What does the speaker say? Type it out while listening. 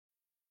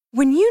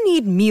When you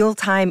need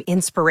mealtime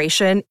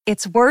inspiration,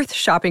 it's worth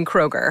shopping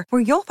Kroger,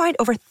 where you'll find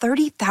over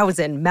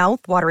 30,000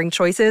 mouth-watering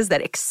choices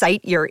that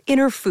excite your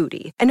inner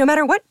foodie. And no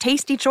matter what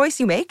tasty choice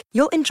you make,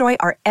 you'll enjoy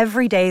our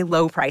everyday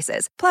low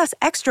prices, plus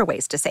extra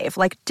ways to save,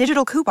 like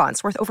digital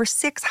coupons worth over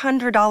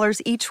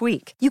 $600 each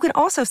week. You can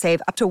also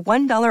save up to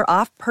 $1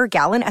 off per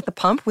gallon at the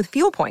pump with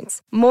fuel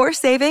points. More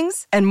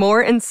savings and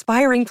more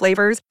inspiring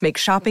flavors make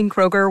shopping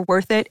Kroger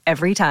worth it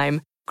every time.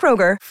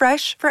 Kroger,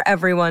 fresh for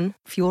everyone.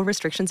 Fuel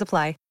restrictions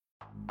apply.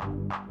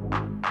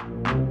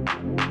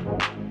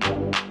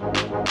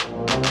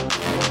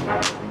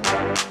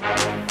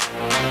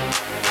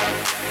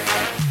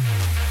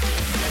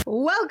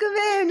 Welcome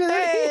in to the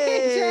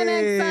Gen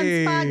X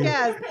Sons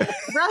podcast,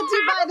 brought to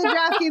you by the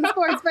DraftKings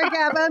Sportsbook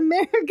app,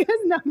 America's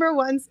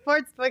 #1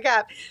 sportsbook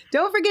app.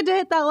 Don't forget to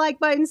hit that like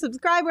button,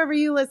 subscribe wherever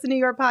you listen to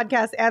your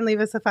podcast, and leave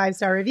us a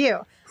 5-star review.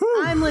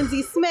 I'm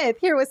Lindsay Smith,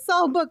 here with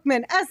Saul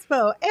Bookman,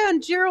 Espo,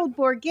 and Gerald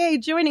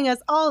Bourguet, joining us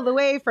all the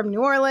way from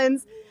New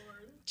Orleans.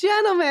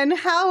 Gentlemen,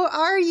 how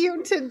are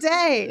you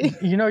today?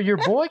 You know, your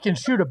boy can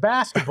shoot a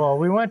basketball.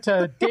 We went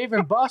to Dave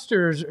 &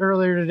 Buster's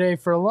earlier today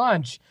for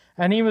lunch,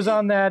 and he was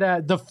on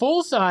that the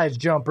full-size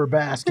jumper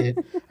basket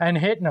and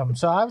hitting them.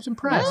 So I was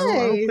impressed.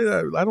 Nice.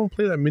 I don't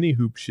play that mini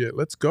hoop shit.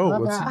 Let's go.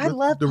 I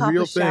love the Papa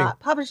real Shot.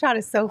 Papa Shot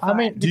is so fun. I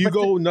mean, Do you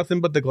go nothing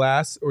but the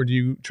glass, or do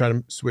you try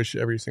to swish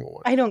every single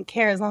one? I don't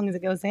care as long as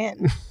it goes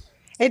in.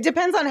 It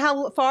depends on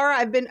how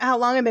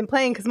long I've been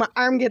playing, because my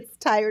arm gets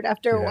tired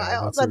after a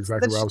while. That's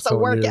exactly what I was a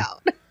telling you.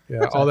 workout.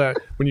 Yeah, all that,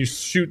 when you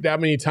shoot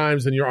that many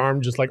times and your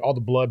arm just like all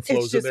the blood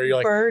flows It's in just there,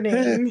 you're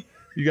burning. like,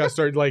 you got to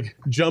start like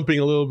jumping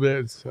a little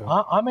bit. So.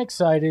 I'm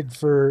excited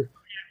for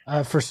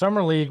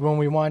Summer League when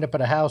we wind up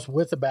at a house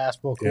with a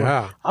basketball court.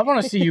 Yeah. I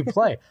want to see you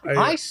play.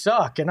 I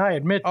suck, and I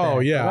admit that. Oh,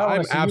 but yeah. I wanna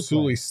I'm see you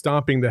absolutely play.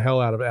 stomping the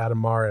hell out of Adam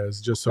Mares,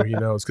 just so he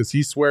knows, because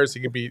he swears he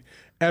can beat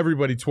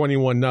everybody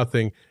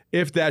 21-0.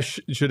 If that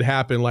should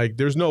happen, like,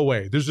 there's no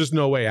way. There's just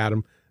no way,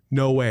 Adam.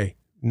 No way.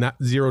 Not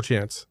zero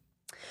chance.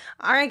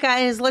 All right,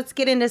 guys, let's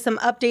get into some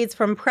updates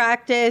from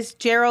practice.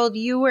 Gerald,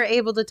 you were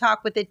able to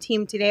talk with the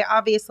team today.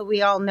 Obviously,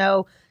 we all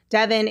know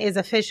Devin is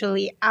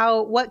officially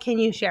out. What can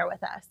you share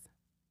with us?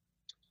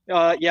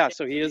 Yeah,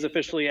 so he is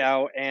officially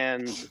out,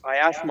 and I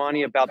asked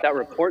Monty about that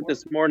report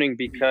this morning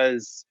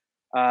because,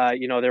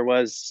 there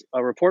was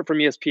a report from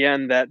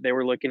ESPN that they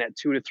were looking at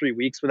 2 to 3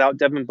 weeks without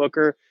Devin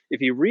Booker.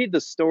 If you read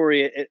the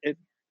story, it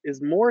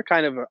is more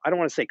kind of, I don't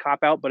want to say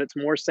cop out, but it's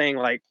more saying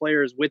like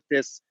players with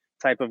this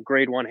type of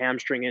grade 1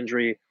 hamstring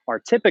injury are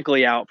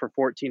typically out for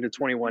 14 to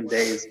 21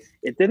 days.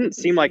 It didn't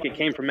seem like it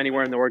came from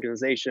anywhere in the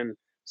organization.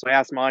 So I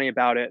asked Monty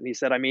about it, and he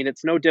said, I mean,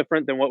 it's no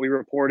different than what we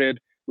reported.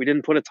 We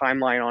didn't put a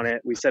timeline on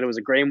it. We said it was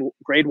a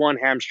grade 1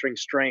 hamstring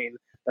strain.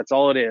 That's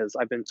all it is.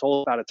 I've been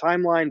told about a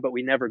timeline, but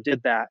we never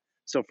did that.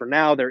 So for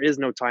now, there is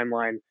no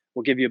timeline.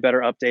 We'll give you a better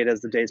update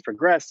as the days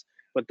progress.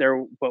 But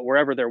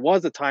wherever there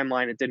was a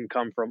timeline, it didn't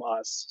come from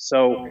us.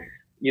 So,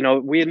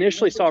 we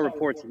initially saw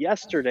reports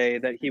yesterday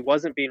that he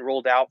wasn't being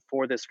ruled out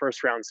for this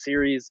first round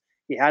series.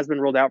 He has been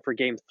ruled out for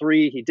game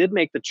 3. He did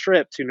make the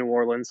trip to New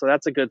Orleans, so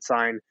that's a good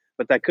sign.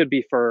 But that could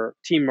be for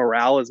team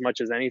morale as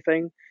much as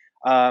anything.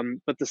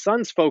 But the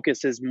Suns'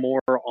 focus is more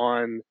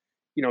on,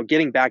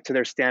 getting back to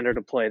their standard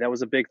of play. That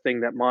was a big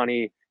thing that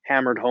Monty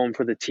hammered home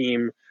for the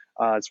team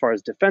as far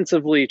as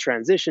defensively,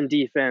 transition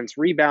defense,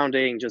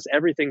 rebounding, just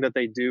everything that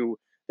they do.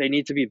 They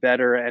need to be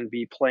better and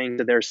be playing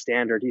to their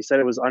standard. He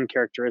said it was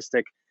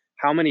uncharacteristic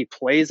how many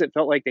plays it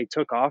felt like they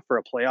took off for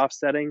a playoff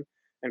setting.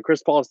 And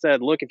Chris Paul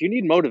said, look, if you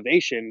need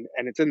motivation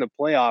and it's in the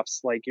playoffs,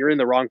 like, you're in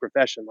the wrong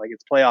profession. Like,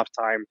 it's playoff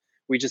time.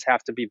 We just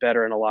have to be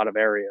better in a lot of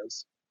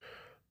areas.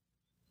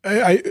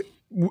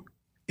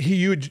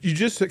 You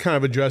just kind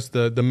of addressed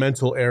the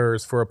mental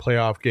errors for a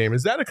playoff game.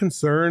 Is that a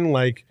concern?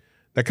 Like,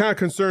 that kind of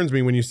concerns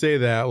me when you say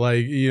that.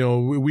 Like,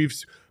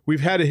 we've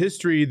had a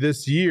history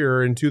this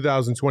year in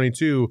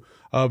 2022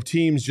 of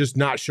teams just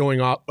not showing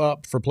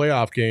up for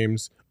playoff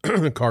games.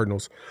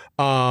 Cardinals.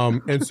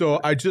 And so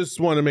I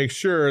just want to make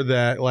sure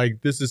that,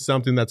 like, this is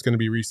something that's going to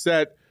be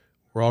reset.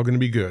 We're all going to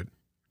be good.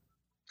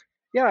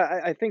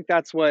 Yeah, I think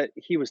that's what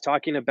he was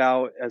talking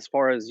about as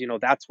far as,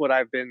 that's what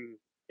I've been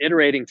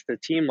iterating to the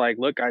team. Like,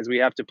 look, guys, we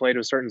have to play to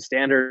a certain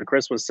standard.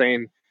 Chris was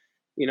saying,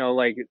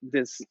 like,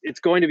 this,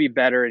 it's going to be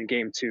better in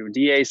game 2.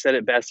 DA said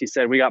it best. He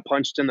said, we got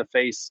punched in the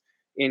face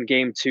in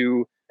game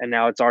 2, and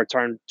now it's our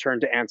turn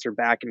to answer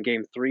back in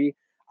game 3.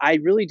 I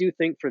really do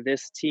think for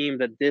this team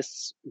that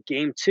this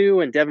game 2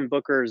 and Devin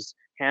Booker's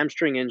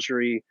hamstring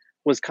injury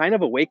was kind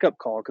of a wake-up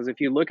call, because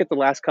if you look at the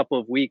last couple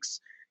of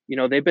weeks,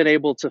 they've been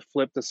able to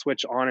flip the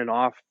switch on and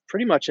off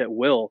pretty much at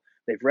will.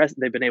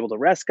 They've been able to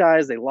rest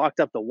guys. They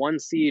locked up the 1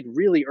 seed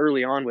really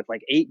early on with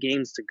like 8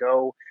 games to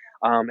go.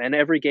 And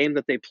every game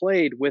that they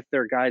played with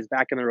their guys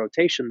back in the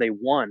rotation, they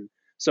won.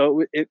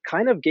 So it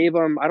kind of gave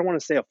them, I don't want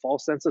to say a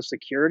false sense of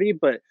security,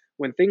 but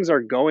when things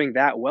are going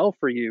that well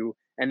for you,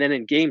 and then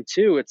in game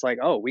 2, it's like,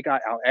 oh, we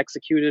got out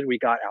executed, we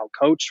got out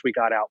coached, we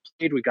got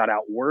outplayed, we got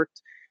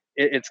outworked.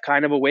 It's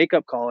kind of a wake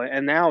up call.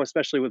 And now,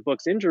 especially with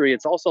Book's injury,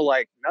 it's also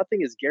like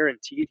nothing is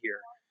guaranteed here.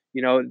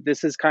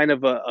 this is kind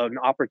of an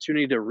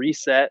opportunity to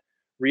reset,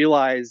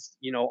 realize,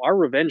 our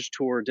revenge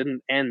tour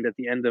didn't end at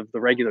the end of the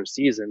regular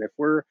season. If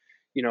we're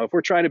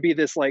trying to be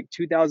this like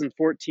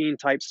 2014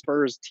 type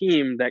Spurs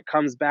team that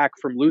comes back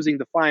from losing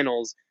the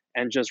finals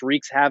and just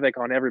wreaks havoc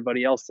on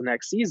everybody else the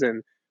next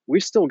season,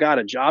 we've still got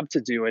a job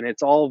to do, and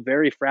it's all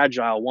very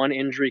fragile. One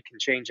injury can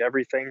change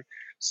everything.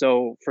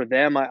 So for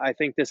them, I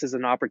think this is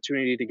an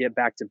opportunity to get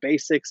back to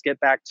basics, get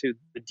back to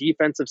the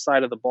defensive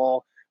side of the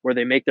ball where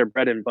they make their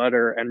bread and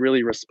butter and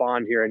really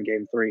respond here in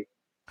game 3.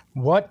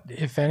 What,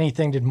 if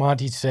anything, did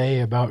Monty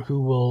say about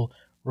who will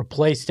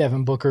replace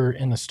Devin Booker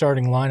in the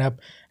starting lineup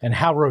and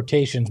how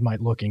rotations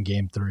might look in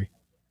game 3?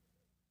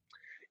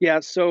 Yeah,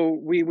 so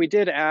we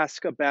did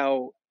ask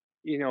about,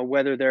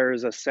 whether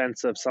there's a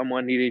sense of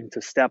someone needing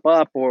to step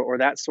up or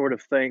that sort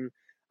of thing.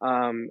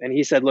 And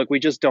he said, look, we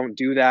just don't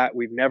do that.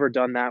 We've never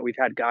done that. We've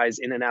had guys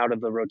in and out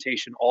of the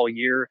rotation all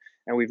year,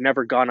 and we've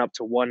never gone up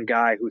to one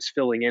guy who's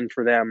filling in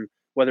for them,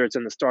 whether it's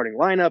in the starting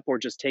lineup or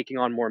just taking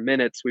on more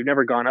minutes. We've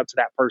never gone up to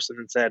that person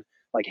and said,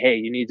 like, hey,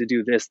 you need to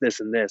do this,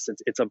 this, and this.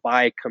 It's a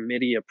by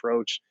committee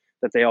approach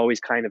that they always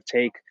kind of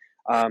take.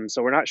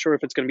 So we're not sure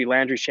if it's going to be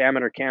Landry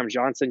Shamet or Cam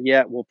Johnson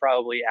yet. We'll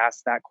probably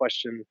ask that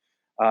question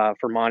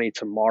for Monty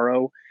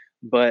tomorrow.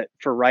 But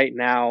for right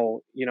now,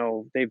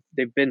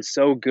 they've been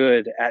so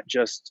good at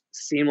just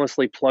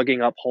seamlessly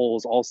plugging up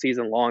holes all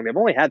season long. They've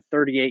only had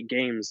 38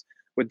 games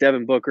with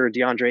Devin Booker,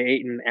 DeAndre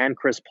Ayton, and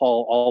Chris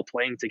Paul all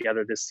playing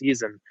together this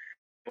season,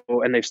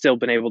 and they've still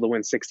been able to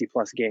win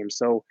 60-plus games.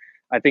 So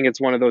I think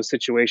it's one of those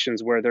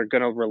situations where they're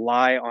going to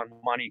rely on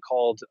Monty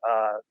called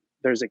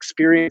there's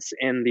experience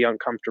in the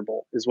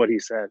uncomfortable, is what he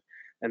said.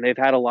 And they've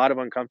had a lot of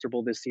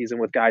uncomfortable this season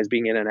with guys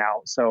being in and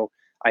out. So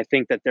I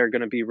think that they're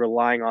going to be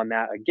relying on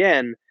that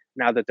again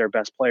now that their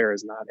best player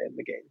is not in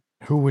the game.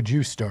 Who would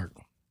you start?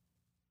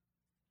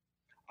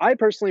 I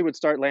personally would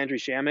start Landry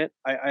Shamet.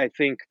 I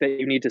think that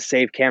you need to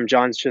save Cam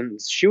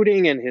Johnson's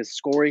shooting and his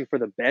scoring for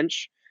the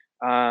bench.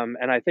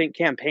 And I think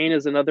campaign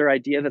is another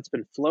idea that's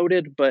been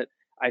floated, but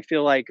I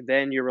feel like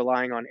then you're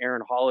relying on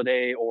Aaron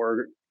Holiday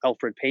or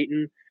Elfrid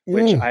Payton,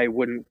 which I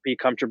wouldn't be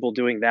comfortable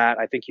doing that.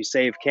 I think you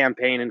save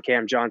campaign and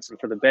Cam Johnson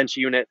for the bench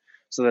unit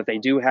so that they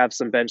do have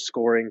some bench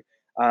scoring.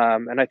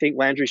 And I think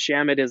Landry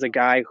Shamet is a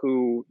guy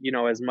who,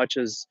 as much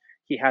as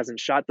he hasn't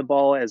shot the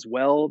ball as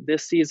well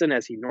this season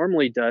as he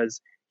normally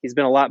does, he's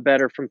been a lot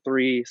better from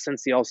 3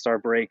 since the All-Star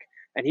break.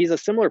 And he's a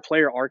similar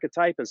player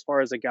archetype as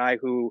far as a guy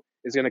who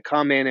is going to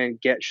come in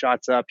and get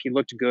shots up. He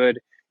looked good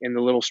in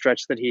the little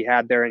stretch that he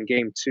had there in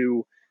game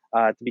 2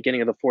 at the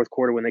beginning of the fourth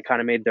quarter when they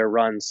kind of made their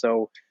run.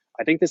 So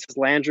I think this is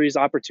Landry's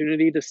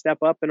opportunity to step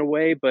up in a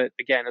way. But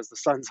again, as the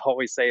Suns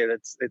always say,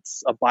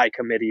 it's a by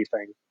committee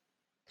thing.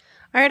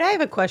 All right, I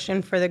have a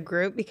question for the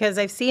group because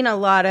I've seen a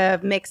lot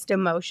of mixed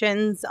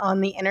emotions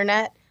on the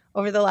internet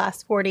over the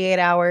last 48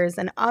 hours.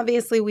 And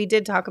obviously, we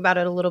did talk about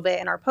it a little bit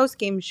in our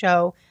post-game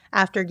show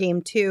after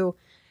game 2.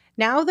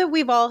 Now that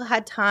we've all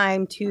had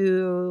time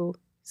to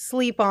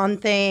sleep on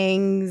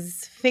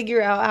things,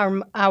 figure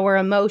out our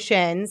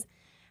emotions,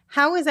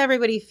 how is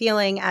everybody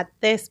feeling at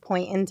this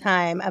point in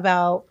time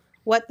about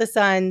what the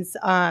Suns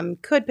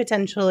could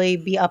potentially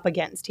be up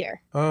against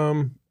here?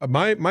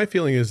 My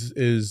feeling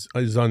is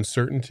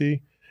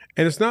uncertainty,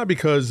 and it's not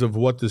because of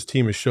what this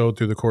team has showed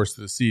through the course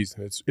of the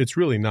season. It's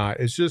really not.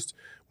 It's just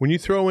when you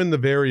throw in the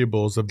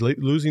variables of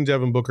losing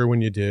Devin Booker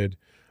when you did.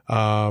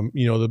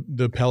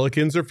 The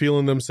Pelicans are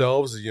feeling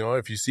themselves.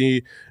 If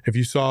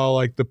you saw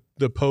like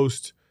the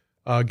post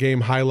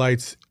game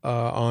highlights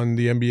on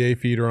the NBA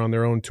feed or on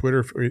their own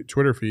Twitter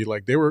feed,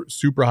 like they were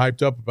super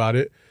hyped up about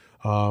it.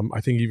 I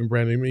think even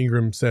Brandon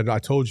Ingram said, "I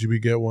told you we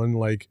get one."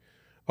 Like,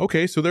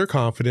 okay, so they're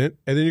confident,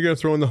 and then you're going to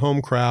throw in the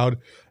home crowd,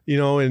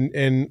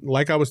 and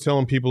like I was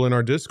telling people in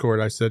our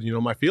Discord, I said,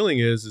 my feeling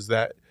is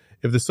that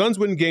if the Suns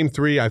win Game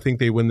 3, I think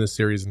they win this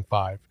series in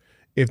 5.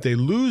 If they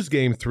lose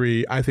Game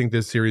 3, I think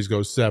this series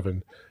goes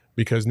 7,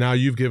 because now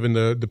you've given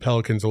the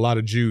Pelicans a lot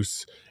of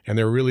juice, and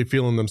they're really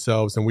feeling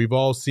themselves. And we've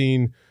all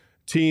seen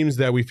teams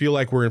that we feel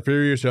like we're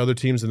inferior to other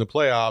teams in the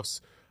playoffs.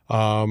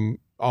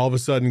 All of a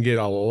sudden get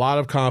a lot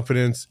of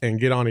confidence and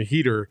get on a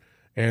heater.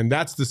 And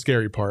that's the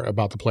scary part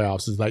about the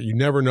playoffs, is that you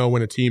never know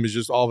when a team is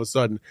just all of a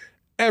sudden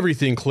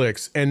everything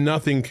clicks and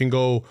nothing can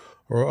go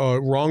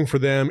wrong for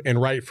them and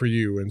right for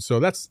you. And so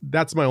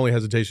that's my only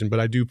hesitation,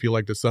 but I do feel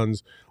like the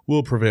Suns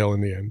will prevail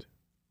in the end.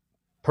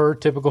 Per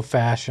typical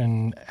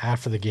fashion,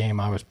 after the game,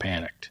 I was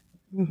panicked.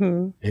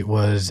 Mm-hmm. It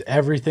was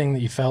everything that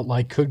you felt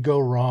like could go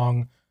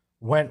wrong,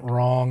 went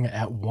wrong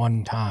at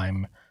one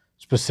time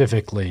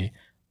specifically.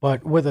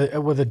 But with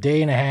a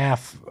day and a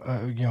half,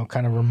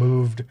 kind of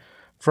removed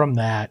from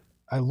that,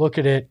 I look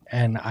at it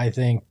and I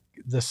think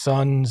the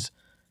Suns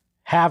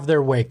have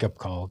their wake-up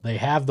call. They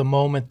have the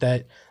moment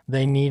that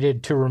they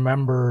needed to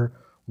remember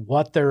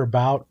what they're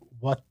about,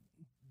 what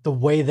the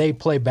way they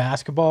play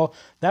basketball.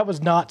 That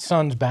was not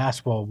Suns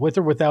basketball. With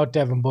or without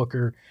Devin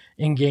Booker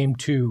in Game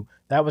 2,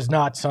 that was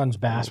not Suns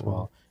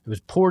basketball. It was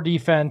poor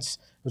defense.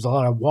 It was a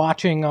lot of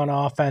watching on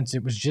offense.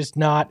 It was just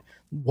not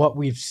what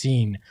we've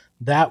seen.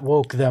 That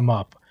woke them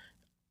up.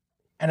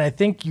 And I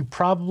think you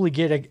probably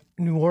get a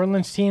New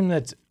Orleans team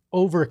that's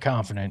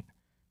overconfident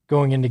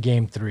going into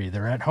game 3.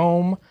 They're at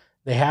home.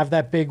 They have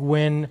that big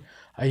win.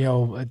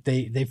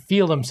 They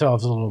feel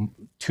themselves a little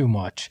too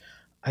much.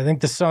 I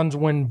think the Suns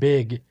win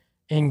big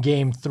in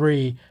game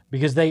 3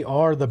 because they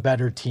are the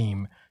better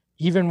team.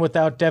 Even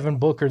without Devin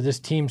Booker, this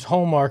team's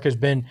hallmark has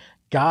been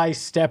guys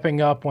stepping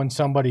up when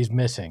somebody's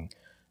missing.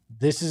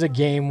 This is a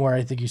game where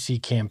I think you see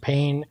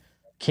Campaign,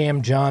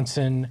 Cam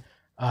Johnson,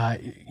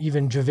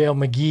 even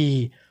JaVale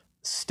McGee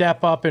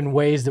step up in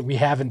ways that we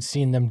haven't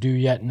seen them do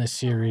yet in this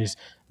series.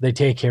 They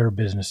take care of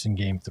business in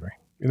game 3.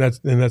 And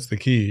that's the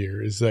key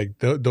here is like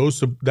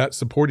that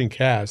supporting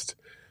cast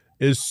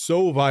is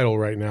so vital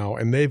right now,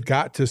 and they've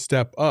got to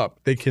step up.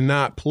 They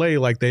cannot play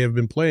like they have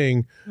been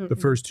playing the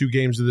first 2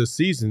 games of this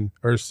season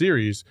or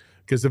series,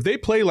 because if they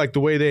play like the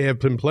way they have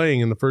been playing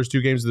in the first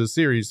 2 games of the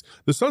series,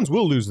 the Suns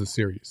will lose the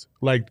series.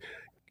 Like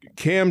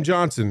Cam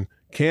Johnson,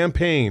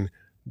 Campaign,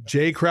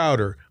 Jay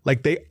Crowder,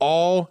 like they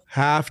all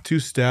have to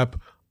step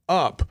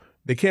up.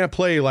 They can't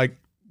play like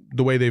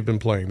the way they've been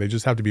playing. They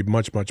just have to be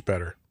much, much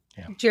better.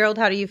 Yeah. Gerald,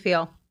 how do you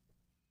feel?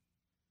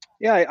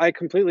 Yeah, I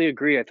completely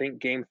agree. I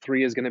think game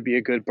 3 is going to be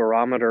a good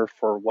barometer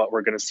for what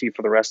we're going to see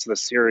for the rest of the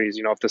series.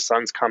 If the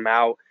Suns come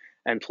out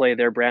and play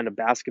their brand of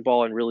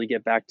basketball and really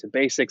get back to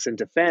basics and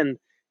defend,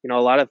 a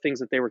lot of things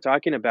that they were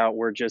talking about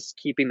were just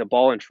keeping the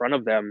ball in front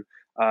of them.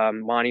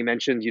 Monty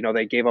mentioned,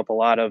 they gave up a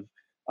lot of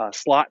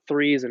slot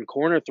threes and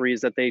corner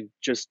threes that they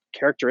just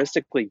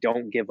characteristically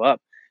don't give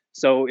up.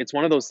 So it's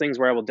one of those things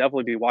where I will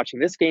definitely be watching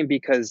this game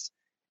because,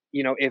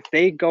 if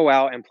they go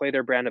out and play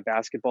their brand of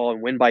basketball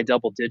and win by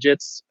double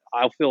digits,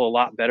 I'll feel a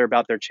lot better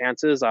about their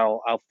chances.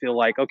 I'll feel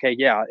like, okay,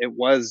 yeah, it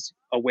was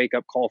a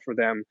wake-up call for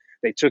them.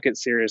 They took it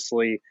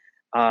seriously.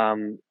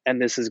 And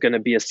this is going to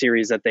be a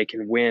series that they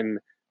can win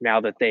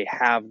now that they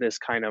have this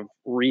kind of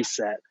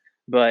reset.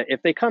 But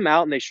if they come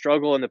out and they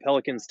struggle and the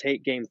Pelicans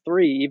take game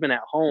 3, even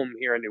at home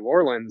here in New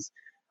Orleans,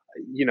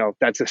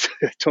 that's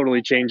it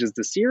totally changes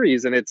the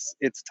series. And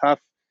it's tough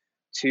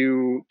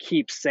to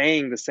keep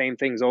saying the same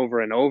things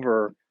over and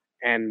over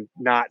and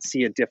not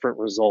see a different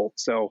result.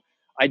 So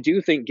I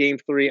do think game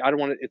 3,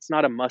 it's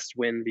not a must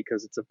win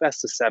because it's a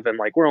best of 7.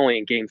 Like we're only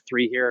in game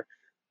 3 here,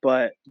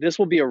 but this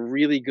will be a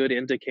really good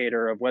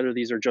indicator of whether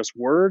these are just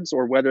words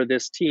or whether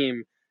this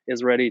team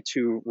is ready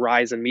to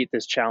rise and meet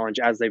this challenge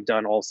as they've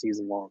done all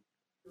season long.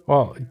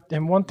 Well,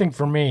 and one thing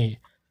for me,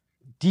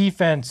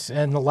 defense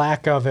and the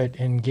lack of it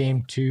in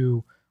game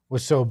 2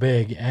 was so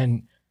big.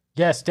 And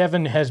yes,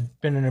 Devin has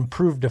been an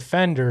improved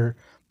defender,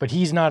 but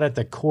he's not at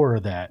the core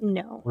of that.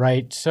 No.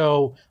 Right?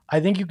 So I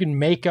think you can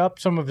make up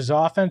some of his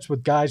offense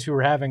with guys who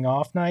are having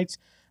off nights,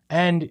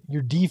 and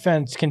your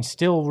defense can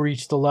still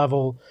reach the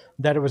level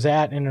that it was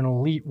at in an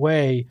elite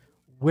way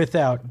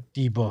without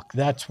D-Book.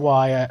 That's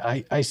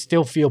why I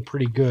still feel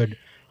pretty good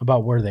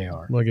about where they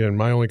are. Well, again,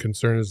 my only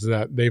concern is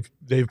that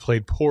they've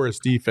played porous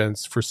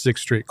defense for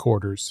 6 straight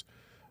quarters.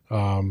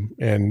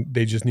 And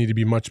they just need to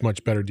be much,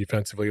 much better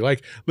defensively.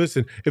 Like,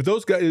 listen, if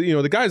those guys,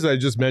 the guys that I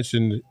just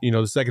mentioned,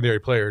 the secondary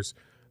players,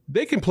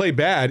 they can play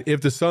bad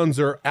if the Suns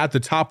are at the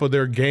top of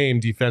their game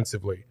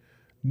defensively.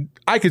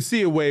 I could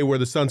see a way where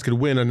the Suns could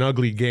win an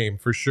ugly game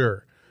for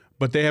sure,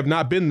 but they have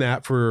not been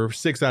that for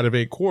 6 out of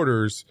 8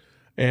 quarters.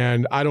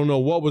 And I don't know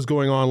what was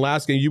going on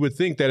last game. You would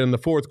think that in the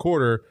 4th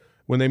quarter,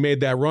 when they made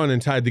that run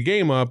and tied the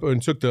game up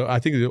and took a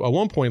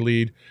 1-point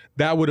lead,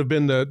 that would have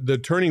been the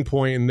turning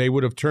point and they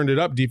would have turned it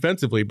up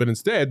defensively. But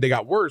instead, they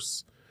got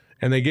worse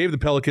and they gave the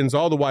Pelicans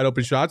all the wide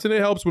open shots. And it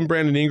helps when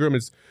Brandon Ingram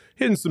is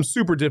hitting some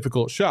super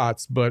difficult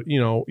shots. But,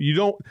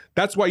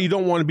 that's why you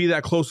don't want to be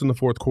that close in the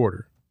 4th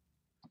quarter.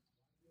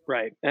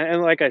 Right.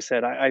 And like I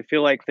said, I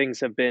feel like things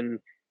have been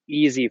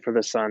easy for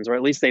the Suns, or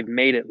at least they've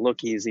made it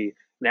look easy.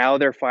 Now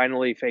they're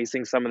finally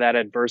facing some of that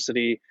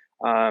adversity.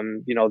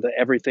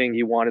 Everything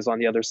you want is on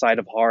the other side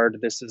of hard.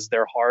 This is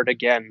their hard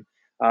again,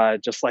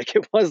 just like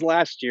it was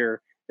last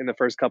year in the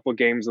first couple of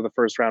games of the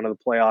first round of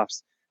the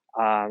playoffs.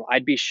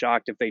 I'd be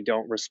shocked if they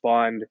don't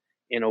respond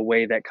in a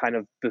way that kind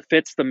of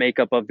befits the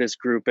makeup of this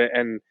group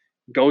and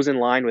goes in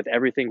line with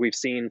everything we've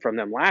seen from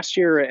them last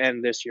year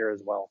and this year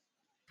as well.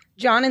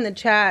 John in the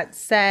chat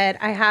said,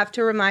 I have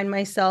to remind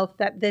myself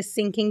that this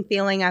sinking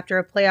feeling after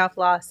a playoff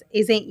loss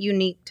isn't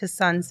unique to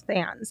Suns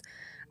fans.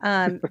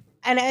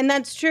 And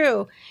that's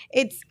true.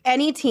 It's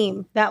any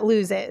team that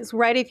loses,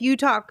 right? If you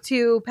talk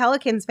to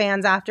Pelicans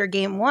fans after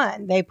game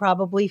 1, they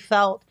probably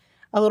felt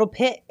a little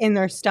pit in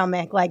their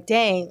stomach, like,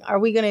 dang, are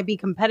we going to be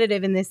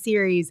competitive in this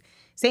series?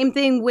 Same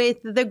thing with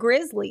the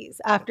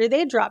Grizzlies. After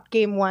they dropped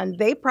game 1,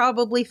 they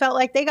probably felt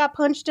like they got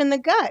punched in the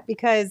gut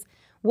because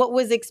what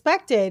was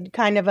expected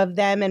kind of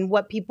them and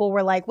what people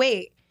were like,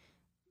 wait,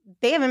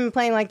 they haven't been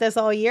playing like this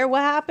all year.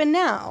 What happened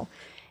now?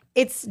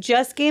 It's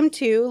just game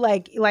 2.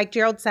 Like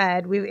Gerald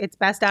said, it's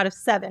best out of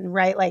 7,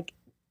 right? Like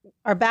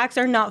our backs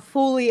are not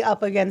fully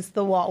up against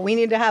the wall. We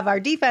need to have our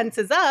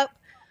defenses up,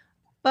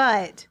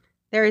 but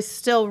there is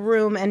still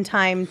room and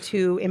time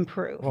to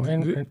improve. Well,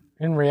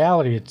 in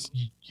reality, it's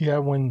you got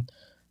to win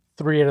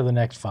 3 out of the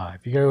next 5.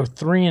 You got to go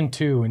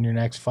 3-2 in your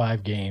next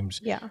 5 games.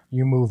 Yeah.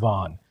 You move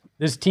on.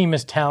 This team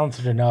is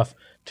talented enough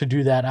to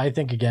do that, I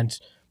think,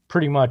 against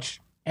pretty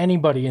much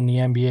anybody in the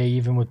NBA,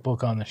 even with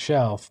Book on the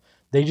shelf.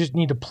 They just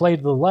need to play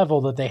to the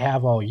level that they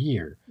have all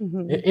year.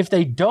 If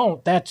they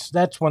don't,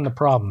 that's when the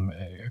problem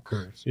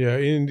occurs. Yeah,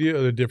 and the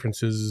other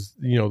difference is,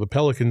 the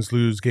Pelicans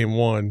lose game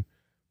 1.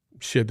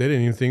 Shit, they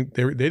didn't even think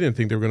they didn't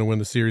think they were going to win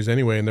the series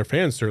anyway, and their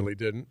fans certainly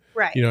didn't.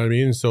 Right. You know what I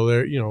mean? So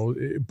they're,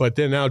 but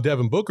then now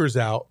Devin Booker's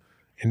out,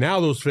 and now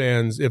those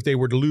fans, if they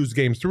were to lose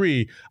game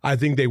 3, I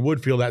think they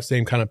would feel that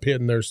same kind of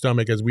pit in their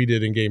stomach as we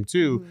did in game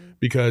 2,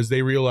 because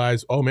they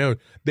realize, oh man,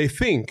 they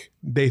think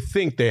they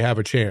have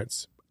a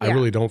chance. I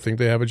really don't think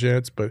they have a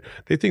chance, but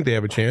they think they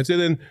have a chance.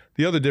 And then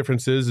the other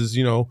difference is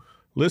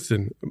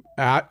listen,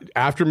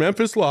 after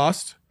Memphis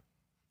lost,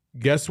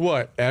 guess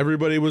what?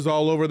 Everybody was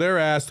all over their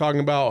ass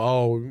talking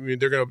about,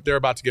 they're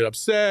about to get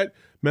upset.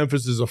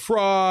 Memphis is a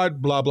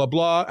fraud, blah, blah,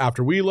 blah.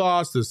 After we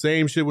lost, the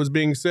same shit was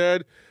being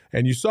said.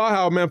 And you saw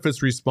how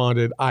Memphis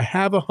responded. I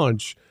have a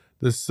hunch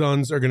the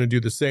Suns are going to do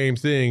the same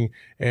thing.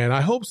 And I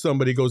hope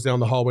somebody goes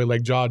down the hallway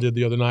like Ja did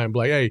the other night and be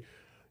like, hey,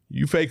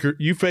 you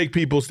fake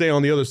people, stay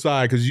on the other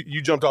side because you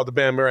jumped off the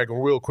bandwagon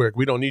real quick.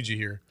 We don't need you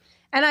here.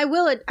 And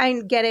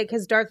I get it,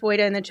 because Darth Voida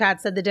in the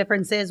chat said the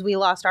difference is we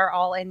lost our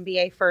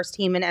all-NBA first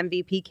team and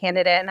MVP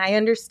candidate, and I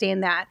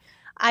understand that.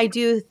 I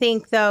do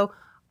think, though,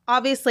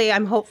 obviously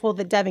I'm hopeful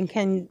that Devin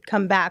can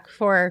come back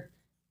for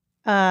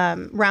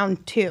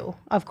round 2,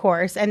 of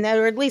course, and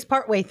they're at least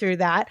partway through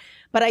that.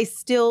 But I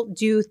still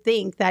do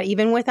think that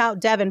even without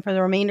Devin for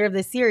the remainder of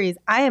the series,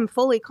 I am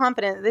fully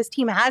confident that this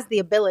team has the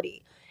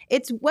ability.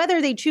 It's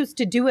whether they choose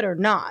to do it or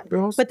not.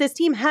 But this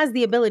team has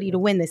the ability to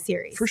win this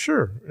series. For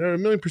sure.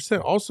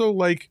 1,000,000%. Also,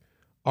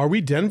 are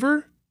we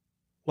Denver?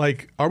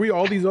 Are we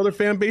all these other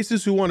fan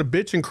bases who want to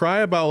bitch and cry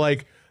about,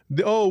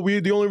 the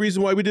only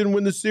reason why we didn't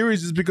win the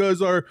series is because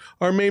our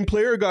main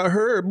player got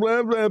hurt,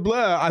 blah, blah,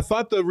 blah. I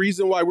thought the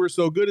reason why we're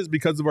so good is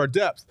because of our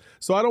depth.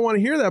 So I don't want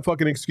to hear that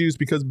fucking excuse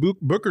because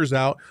Booker's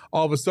out.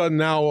 All of a sudden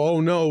now, oh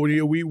no,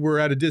 we were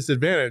at a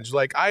disadvantage.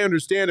 I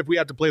understand if we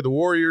have to play the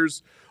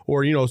Warriors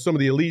or some of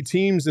the elite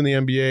teams in the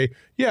NBA,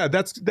 yeah,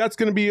 that's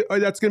going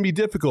to be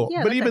difficult.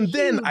 Yeah, but even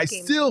then, I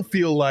still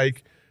feel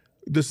like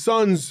the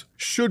Suns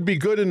should be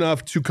good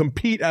enough to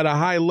compete at a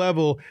high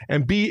level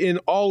and be in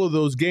all of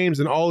those games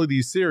and all of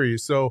these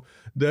series. So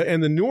the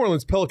New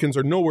Orleans Pelicans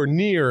are nowhere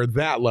near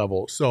that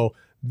level. So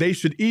they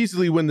should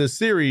easily win this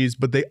series,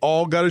 but they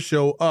all got to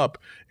show up.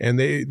 And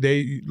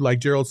they like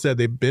Gerald said,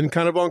 they've been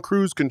kind of on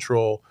cruise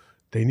control.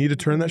 They need to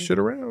turn that shit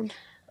around.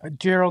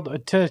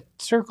 Gerald, to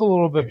circle a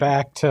little bit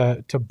back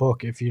to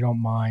Book, if you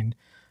don't mind,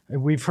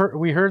 we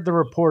heard the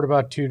report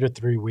about 2 to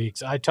 3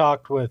 weeks. I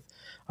talked with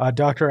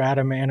Dr.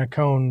 Adam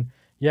Anacone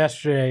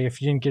yesterday.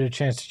 If you didn't get a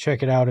chance to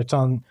check it out, it's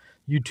on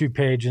YouTube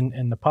page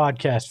and the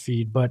podcast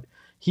feed. But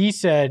he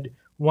said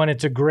when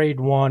it's a grade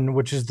 1,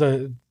 which is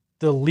the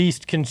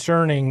least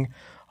concerning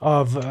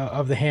of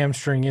the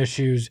hamstring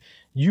issues,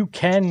 you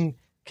can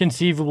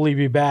conceivably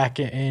be back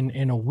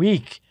in a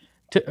week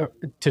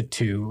to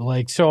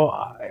 2. So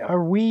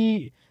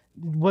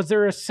was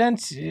there a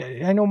sense,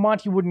 I know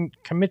Monty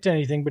wouldn't commit to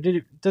anything, but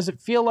does it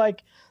feel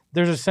like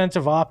there's a sense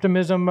of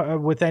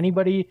optimism with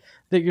anybody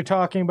that you're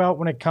talking about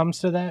when it comes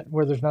to that,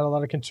 where there's not a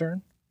lot of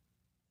concern?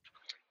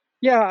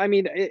 Yeah, I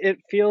mean, it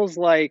feels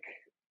like,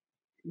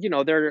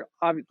 they're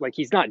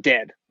he's not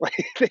dead.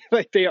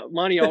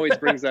 Monty always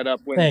brings that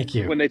up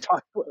when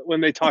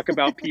they talk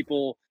about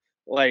people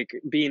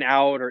being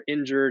out or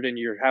injured, and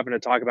you're having to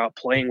talk about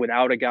playing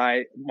without a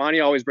guy. Monty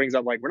always brings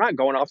up we're not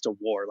going off to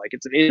war.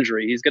 It's an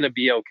injury. He's going to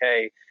be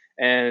okay.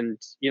 And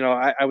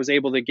I was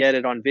able to get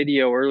it on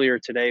video earlier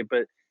today,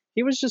 but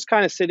he was just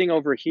kind of sitting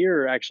over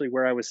here, actually,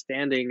 where I was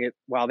standing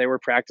while they were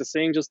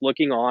practicing, just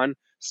looking on,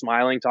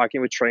 smiling, talking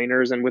with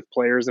trainers and with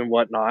players and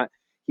whatnot.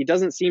 He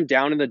doesn't seem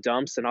down in the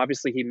dumps, and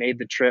obviously he made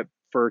the trip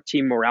for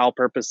team morale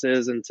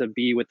purposes and to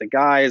be with the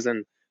guys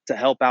and to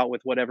help out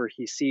with whatever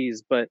he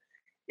sees. But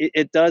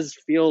it does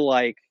feel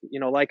like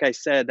I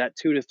said, that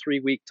 2 to 3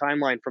 week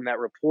timeline from that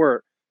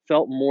report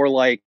felt more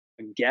like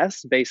a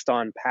guess based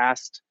on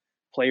past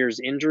players'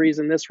 injuries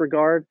in this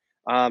regard.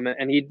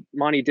 And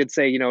Monty did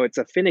say, it's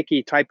a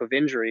finicky type of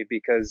injury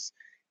because,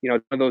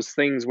 those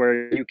things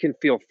where you can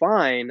feel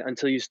fine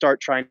until you start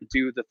trying to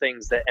do the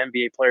things that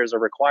NBA players are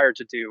required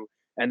to do.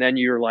 And then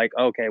you're like,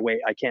 okay,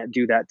 wait, I can't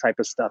do that type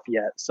of stuff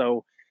yet.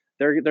 So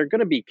they're going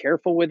to be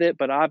careful with it.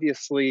 But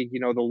obviously,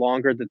 the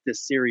longer that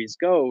this series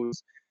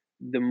goes,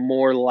 the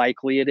more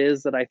likely it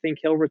is that I think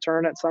he'll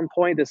return at some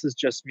point. This is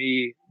just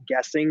me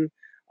guessing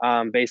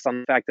based on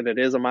the fact that it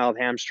is a mild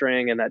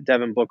hamstring and that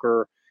Devin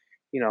Booker,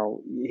 he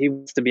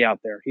wants to be out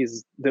there.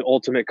 He's the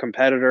ultimate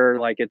competitor.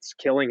 It's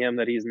killing him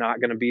that he's not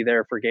going to be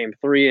there for game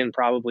 3 and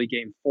probably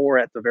game 4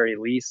 at the very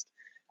least.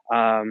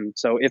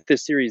 So if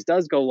this series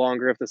does go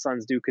longer, if the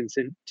Suns do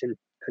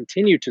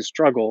continue to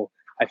struggle,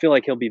 I feel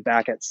like he'll be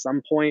back at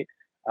some point.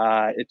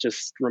 It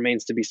just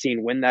remains to be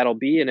seen when that'll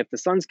be. And if the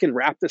Suns can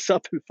wrap this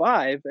up in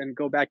 5 and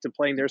go back to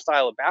playing their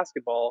style of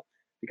basketball,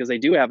 because they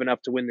do have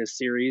enough to win this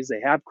series, they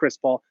have Chris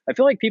Paul. I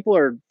feel like people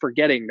are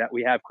forgetting that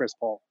we have Chris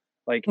Paul.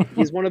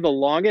 He's one of the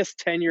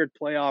longest tenured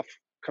playoff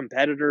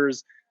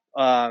competitors.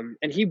 And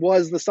he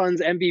was the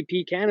Suns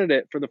MVP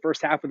candidate for the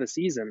first half of the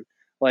season.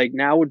 Like,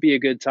 now would be a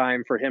good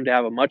time for him to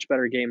have a much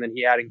better game than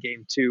he had in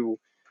game 2.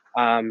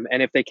 And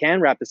if they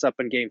can wrap this up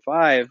in game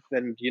 5,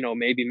 then,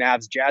 maybe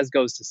Mavs Jazz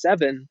goes to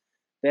 7,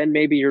 then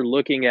maybe you're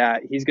looking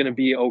at he's going to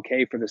be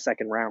okay for the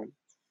second round.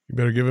 You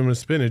better give him a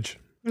spinach.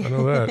 I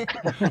know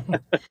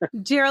that.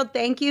 Gerald,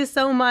 thank you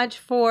so much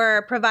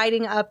for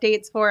providing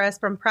updates for us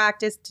from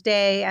practice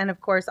today. And of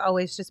course,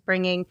 always just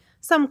bringing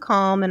some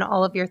calm and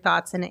all of your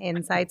thoughts and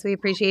insights. We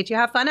appreciate you.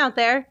 Have fun out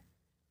there.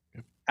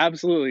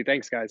 Absolutely.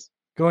 Thanks, guys.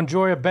 Go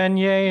enjoy a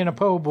beignet and a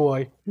po'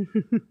 boy.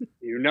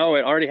 You know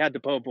it. Already had the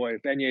po' boy.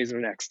 Beignets are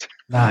next.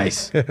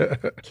 Nice.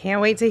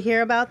 Can't wait to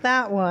hear about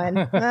that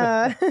one.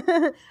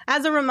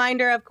 As a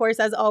reminder, of course,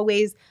 as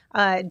always,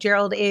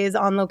 Gerald is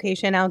on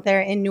location out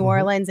there in New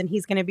Orleans, and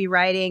he's going to be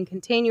writing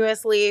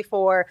continuously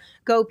for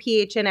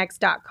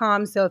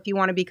gophnx.com. So if you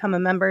want to become a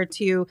member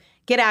to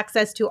get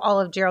access to all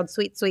of Gerald's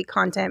sweet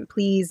content,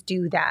 please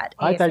do that.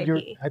 I thought you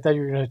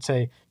were going to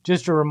say,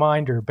 just a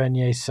reminder,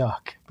 beignets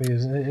suck.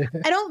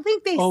 I don't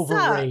think they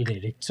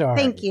overrated. suck. Sorry.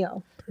 Thank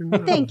you.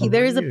 Thank you.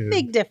 There is a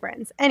big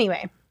difference.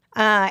 Anyway,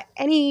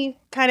 any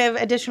kind of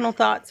additional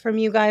thoughts from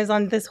you guys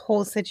on this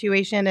whole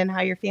situation and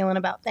how you're feeling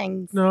about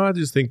things? No, I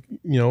just think,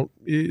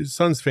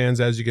 Suns fans,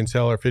 as you can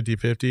tell, are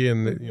 50-50.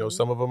 And,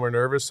 some of them are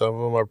nervous. Some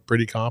of them are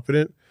pretty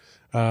confident.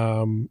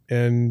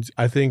 And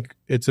I think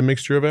it's a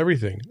mixture of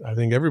everything. I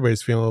think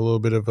everybody's feeling a little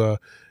bit of a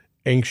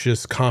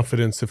anxious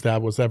confidence, if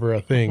that was ever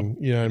a thing.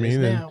 You know what I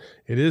mean? And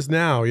it is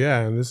now. Yeah.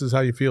 And this is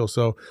how you feel.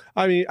 So,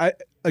 I mean,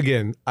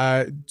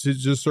 to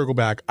just circle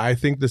back, I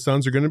think the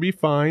Suns are going to be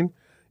fine.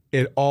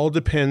 It all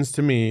depends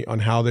to me on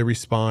how they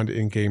respond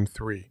in game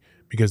 3,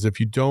 because if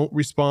you don't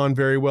respond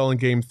very well in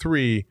game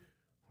 3,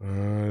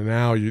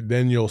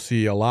 then you'll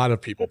see a lot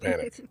of people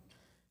panic.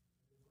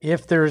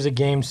 If there's a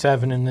game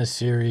 7 in this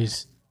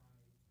series,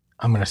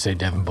 I'm going to say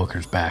Devin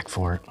Booker's back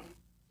for it.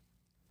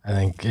 I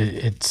think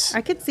it's.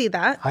 I could see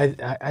that.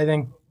 I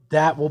think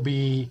that will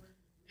be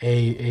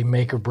a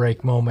make or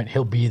break moment.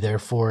 He'll be there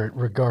for it,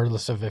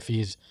 regardless of if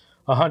he's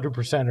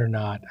 100% or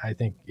not.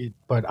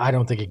 But I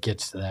don't think it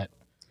gets to that.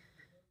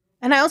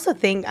 And I also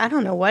think, I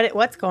don't know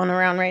what's going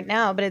around right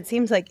now, but it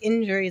seems like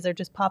injuries are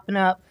just popping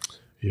up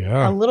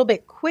a little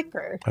bit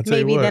quicker,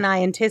 maybe than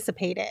I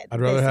anticipated. I'd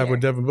rather have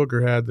what Devin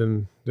Booker had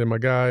than my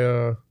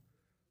guy,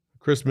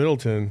 Chris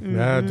Middleton.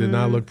 That did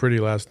not look pretty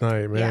last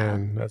night,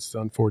 man. Yeah. That's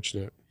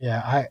unfortunate.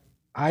 Yeah,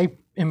 I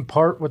in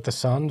part with the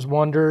Suns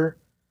wonder,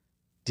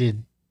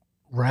 did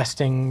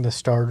resting the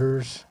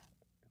starters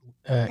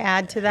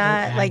add to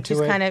that? Like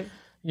just kind of,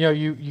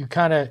 you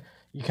kind of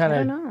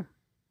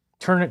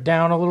turn it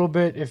down a little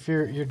bit. If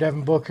you're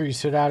Devin Booker, you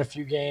sit out a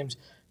few games,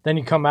 then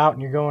you come out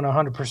and you're going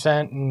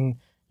 100% and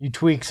you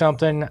tweak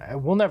something.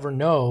 We'll never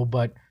know,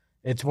 but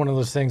it's one of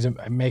those things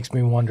that makes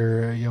me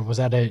wonder, was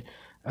that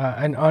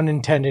an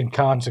unintended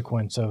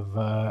consequence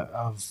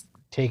of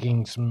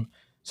taking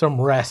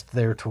some rest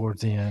there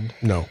towards the end?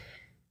 No,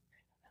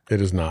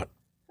 it is not.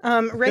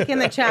 Rick in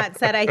the chat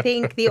said, I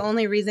think the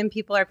only reason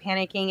people are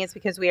panicking is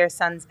because we are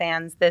Suns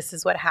fans. This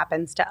is what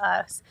happens to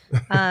us.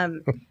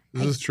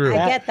 This is true.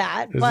 I get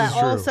that. But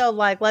also,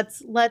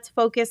 let's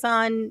focus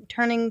on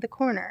turning the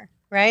corner,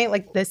 right?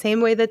 Like the same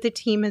way that the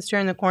team has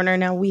turned the corner,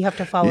 now we have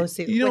to follow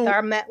suit with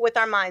our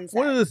mindset.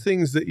 One of the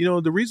things that,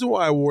 the reason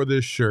why I wore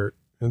this shirt,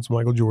 and it's a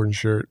Michael Jordan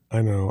shirt,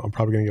 I know I'm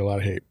probably going to get a lot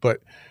of hate, but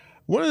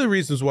one of the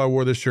reasons why I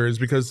wore this shirt is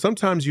because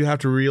sometimes you have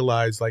to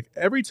realize, like,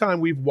 every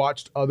time we've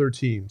watched other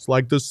teams,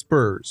 like the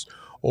Spurs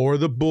or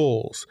the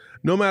Bulls,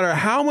 no matter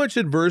how much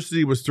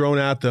adversity was thrown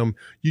at them,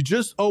 you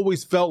just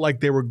always felt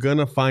like they were going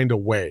to find a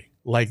way.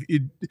 Like,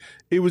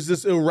 it was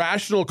this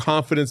irrational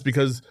confidence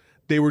because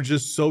they were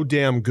just so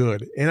damn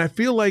good. And I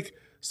feel like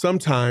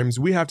sometimes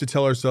we have to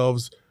tell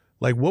ourselves,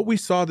 like, what we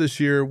saw this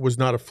year was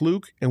not a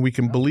fluke, and we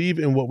can believe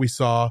in what we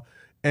saw.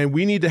 And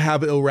we need to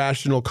have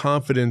irrational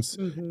confidence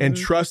and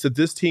trust that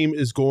this team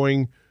is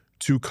going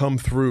to come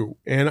through.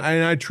 And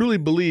I truly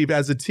believe,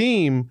 as a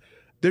team,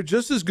 they're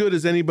just as good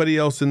as anybody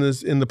else in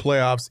the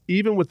playoffs,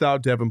 even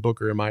without Devin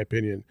Booker, in my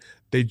opinion.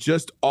 They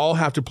just all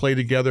have to play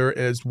together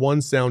as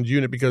one sound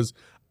unit, because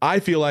I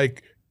feel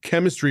like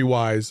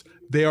chemistry-wise,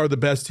 they are the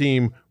best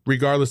team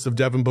regardless of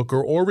Devin Booker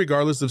or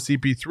regardless of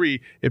CP3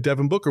 if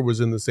Devin Booker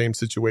was in the same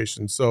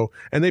situation. So,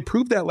 and they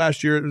proved that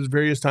last year at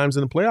various times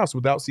in the playoffs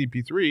without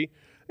CP3.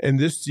 And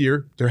this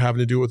year, they're having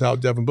to do it without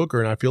Devin Booker,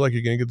 and I feel like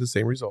you're going to get the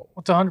same result.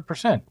 Well, it's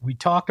 100%. We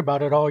talked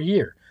about it all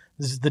year.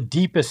 This is the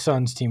deepest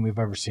Suns team we've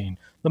ever seen,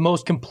 the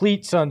most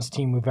complete Suns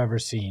team we've ever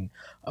seen,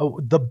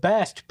 the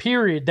best,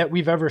 period, that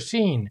we've ever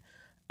seen.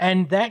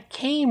 And that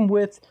came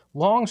with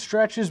long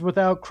stretches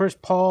without Chris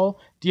Paul,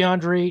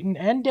 DeAndre Ayton,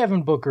 and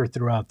Devin Booker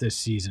throughout this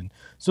season.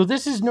 So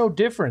this is no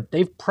different.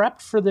 They've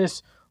prepped for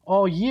this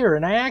all year,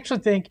 and I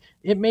actually think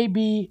it may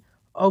be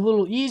a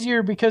little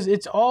easier because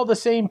it's all the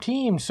same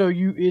team. So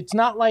it's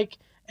not like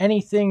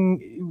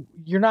anything,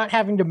 you're not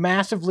having to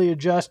massively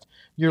adjust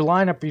your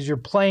lineup because you're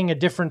playing a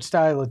different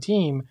style of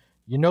team.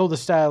 You know the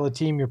style of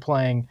team you're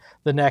playing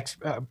the next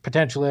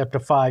potentially up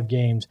to 5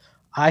 games.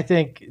 I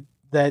think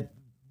that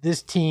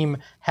this team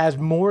has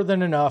more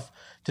than enough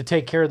to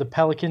take care of the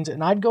Pelicans.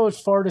 And I'd go as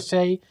far to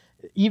say,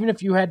 even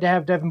if you had to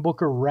have Devin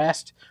Booker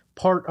rest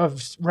part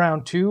of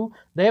round 2,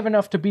 they have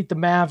enough to beat the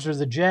Mavs or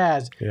the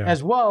Jazz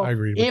as well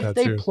if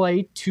they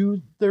play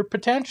to their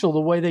potential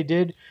the way they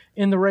did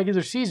in the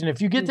regular season.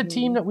 If you get the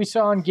team that we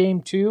saw in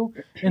Game 2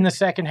 in the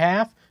second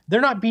half,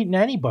 they're not beating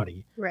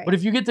anybody. Right. But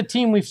if you get the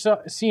team we've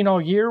seen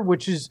all year,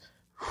 which is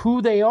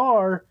who they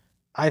are,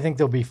 I think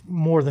they'll be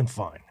more than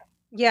fine.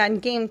 Yeah, and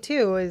Game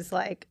 2 is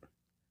like,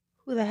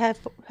 who the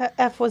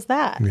F was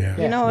that? Yeah.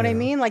 You know what I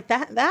mean? Like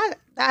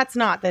that's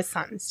not this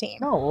Suns team.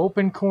 No,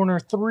 open corner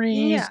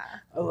threes,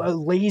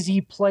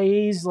 lazy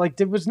plays. Like,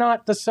 it was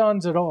not the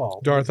Suns at all.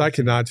 Darth, I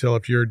cannot tell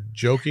if you're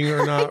joking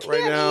or not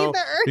right now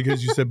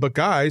because you said, but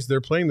guys,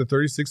 they're playing the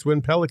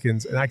 36-win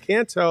Pelicans. And I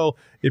can't tell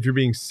if you're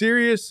being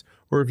serious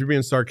or if you're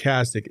being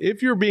sarcastic.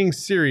 If you're being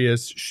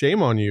serious,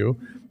 shame on you,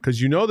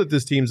 because you know that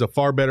this team's a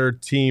far better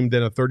team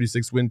than a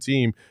 36-win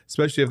team,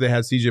 especially if they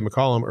had CJ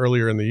McCollum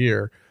earlier in the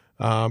year.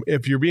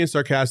 If you're being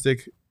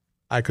sarcastic,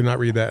 I could not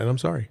read that, and I'm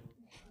sorry.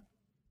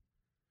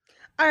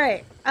 All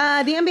right.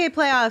 The NBA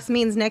playoffs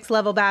means next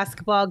level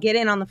basketball. Get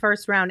in on the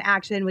first round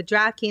action with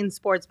DraftKings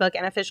Sportsbook,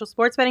 an official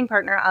sports betting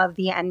partner of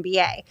the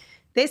NBA.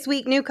 This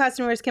week, new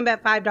customers can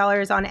bet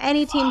 $5 on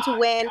any team to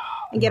win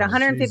and get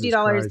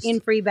 $150 in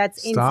free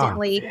bets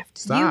instantly.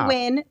 You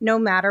win no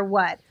matter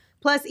what.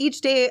 Plus, each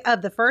day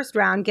of the first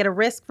round, get a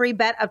risk-free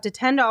bet up to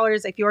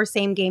 $10 if your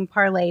same-game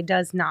parlay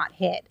does not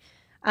hit.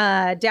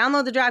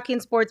 Download the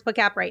DraftKings Sportsbook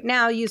app right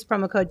now. Use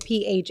promo code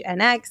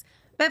PHNX.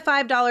 Bet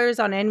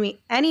 $5 on any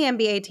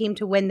NBA team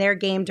to win their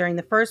game during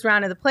the first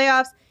round of the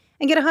playoffs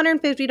and get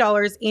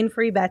 $150 in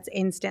free bets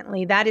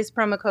instantly. That is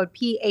promo code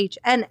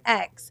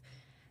PHNX.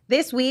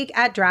 This week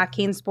at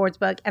DraftKings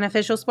Sportsbook, an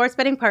official sports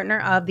betting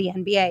partner of the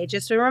NBA.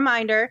 Just a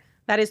reminder,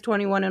 that is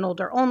 21 and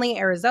older only,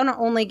 Arizona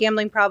only,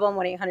 gambling problem,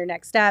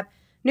 1-800-NEXT-STEP.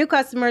 New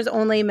customers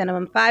only,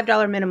 minimum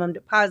 $5 minimum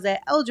deposit.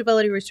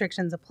 Eligibility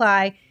restrictions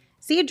apply.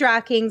 See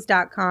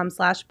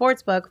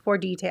DraftKings.com/sportsbook for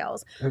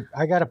details.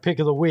 I got a pick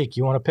of the week.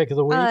 You want a pick of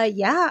the week?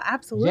 Yeah,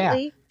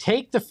 absolutely. Yeah.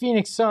 Take the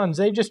Phoenix Suns.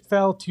 They just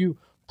fell to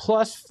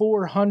plus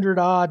 400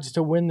 odds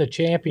to win the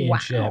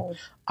championship. Wow.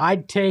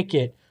 I'd take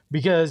it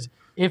because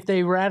if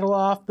they rattle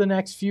off the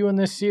next few in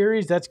this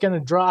series, that's going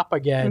to drop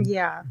again.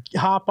 Yeah.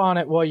 Hop on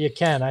it while you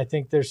can. I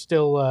think there's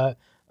still a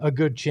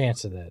good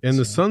chance of that. And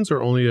the Suns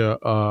are only a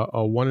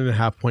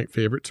 1.5 point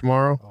favorite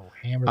tomorrow. Oh,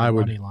 hammer the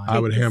money line. I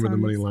would hammer the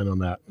money line on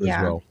that as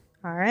well.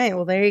 All right.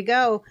 Well, there you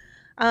go.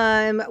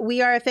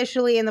 We are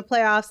officially in the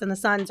playoffs, and the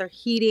Suns are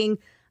heating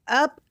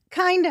up,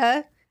 kind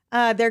of.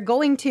 They're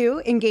going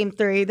to in Game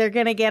 3. They're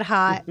going to get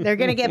hot. They're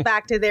going to get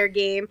back to their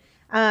game.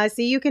 So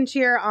you can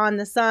cheer on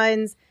the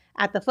Suns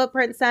at the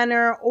Footprint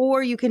Center,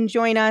 or you can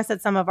join us at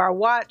some of our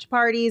watch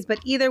parties. But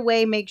either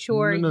way, make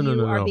sure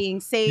you are being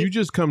safe. You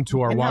just come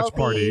to our watch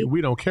party. We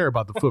don't care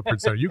about the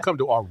Footprint Center. You come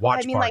to our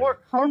watch party. Like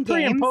home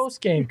pre and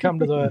post game. Come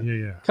to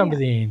the to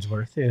the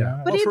Ainsworth.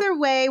 Yeah. But either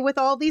way, with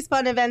all these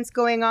fun events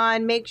going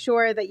on, make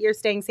sure that you're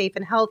staying safe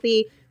and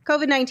healthy.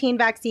 COVID-19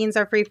 vaccines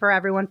are free for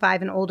everyone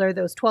 5 and older.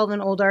 Those 12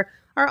 and older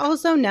are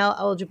also now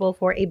eligible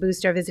for a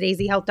booster. Visit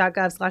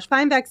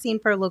azhealth.gov/find-vaccine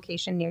for a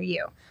location near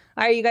you.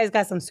 All right, you guys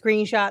got some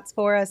screenshots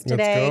for us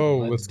today.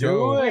 Let's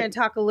go. We're going to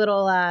talk a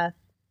little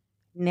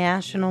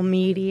national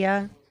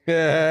media.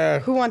 Yeah.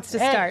 Who wants to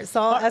start?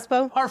 Saul,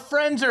 Espo? Our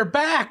friends are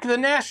back. The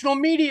national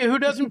media who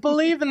doesn't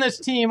believe in this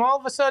team. All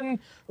of a sudden,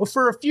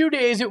 for a few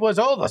days, it was,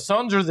 the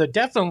Suns are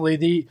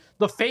definitely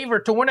the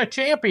favorite to win a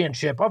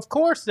championship. Of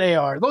course they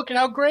are. Look at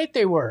how great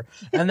they were.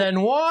 And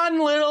then one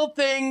little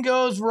thing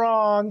goes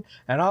wrong,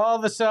 and all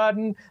of a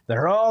sudden,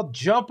 they're all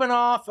jumping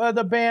off of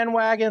the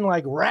bandwagon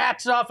like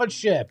rats off a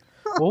ship.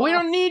 Well, we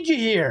don't need you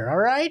here, all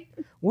right?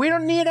 We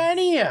don't need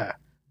any of you.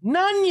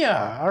 None of you,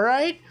 all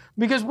right?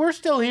 Because we're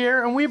still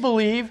here and we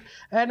believe.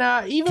 And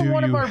even do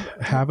one of our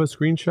have a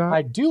screenshot?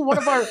 I do. One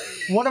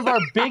of our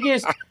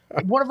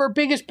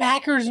biggest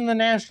backers in the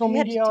national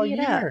media all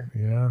year.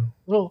 Yeah.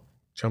 Little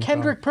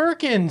Kendrick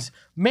Perkins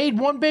made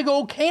one big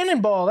old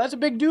cannonball. That's a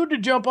big dude to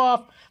jump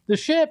off the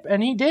ship,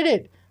 and he did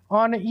it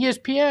on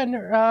ESPN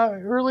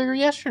earlier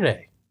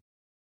yesterday.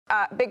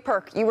 Big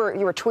Perk, you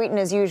were tweeting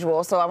as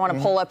usual, so I want to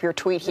pull up your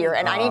tweet here,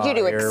 and I need you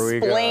to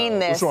explain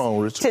this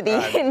to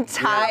the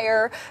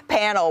entire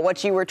panel,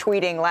 what you were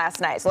tweeting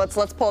last night. So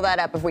let's pull that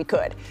up if we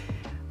could.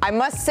 I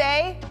must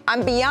say,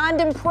 I'm beyond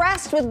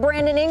impressed with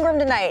Brandon Ingram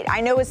tonight. I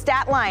know his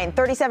stat line,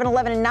 37,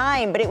 11, and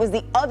 9, but it was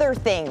the other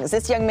things.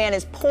 This young man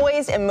is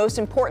poised and, most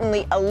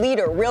importantly, a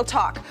leader. Real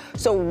talk.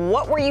 So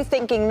what were you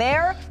thinking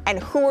there,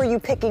 and who are you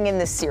picking in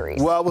this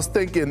series? Well, I was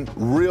thinking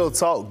real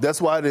talk. That's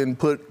why I didn't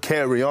put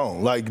carry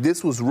on. Like,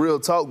 this was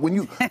real talk. When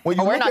you we're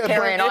not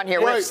carrying on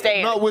here. We're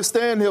staying. No, we're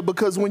staying here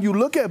because when you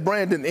look at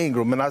Brandon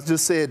Ingram, and I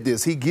just said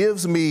this, he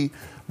gives me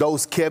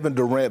those Kevin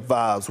Durant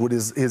vibes with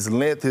his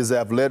length, his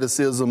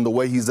athleticism, the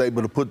way he's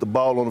able to put the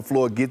ball on the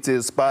floor, get to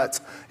his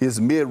spots,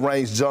 his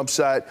mid-range jump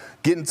shot,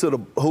 getting to the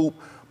hoop.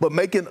 but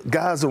making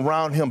guys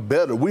around him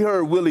better. We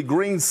heard Willie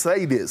Green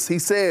say this. He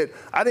said,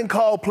 I didn't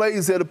call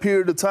plays at a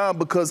period of time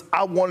because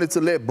I wanted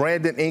to let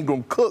Brandon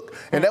Ingram cook.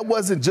 And that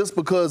wasn't just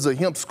because of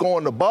him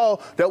scoring the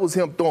ball. That was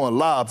him throwing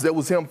lobs. That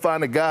was him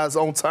finding guys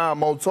on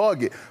time, on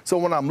target. So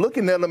when I'm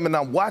looking at him and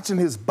I'm watching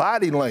his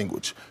body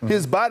language,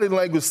 his body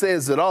language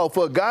says it all.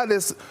 For a guy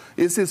that's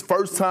it's his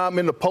first time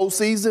in the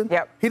postseason,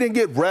 he didn't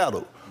get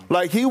rattled.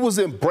 Like, he was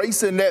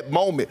embracing that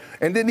moment.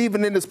 And then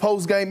even in his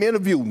post-game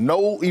interview,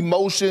 no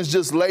emotions,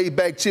 just laid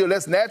back, chill.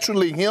 That's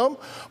naturally him.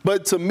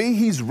 But to me,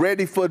 he's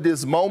ready for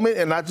this moment.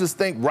 And I just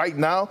think right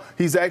now,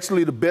 he's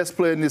actually the best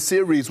player in this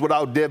series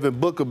without Devin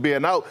Booker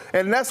being out.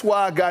 And that's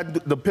why I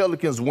got the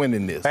Pelicans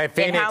winning this. Hey,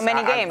 Phoenix, in how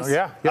many games?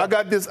 I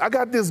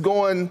got this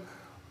going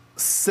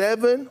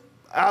 7.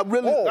 I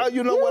really,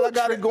 you know what? I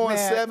got it going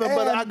 7.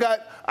 But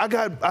I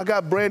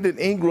got Brandon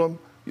Ingram.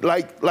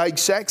 Like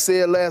Shaq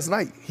said last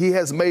night, he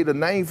has made a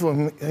name for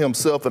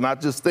himself, and I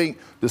just think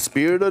the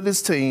spirit of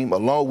this team,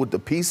 along with the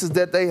pieces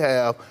that they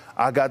have,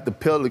 I got the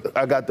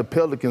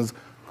Pelicans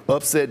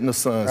upsetting the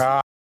Suns.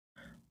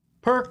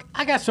 Perk,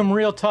 I got some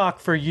real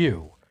talk for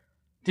you.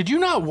 Did you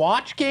not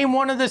watch Game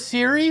 1 of the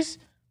series?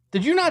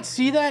 Did you not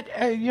see that,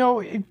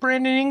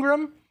 Brandon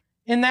Ingram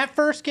in that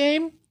first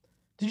game?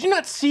 Did you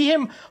not see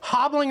him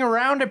hobbling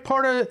around at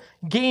part of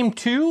Game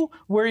 2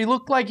 where he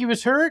looked like he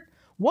was hurt?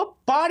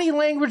 What body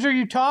language are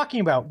you talking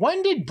about?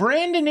 When did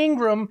Brandon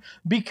Ingram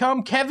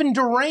become Kevin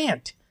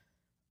Durant?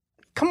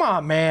 Come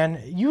on,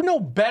 man. You know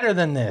better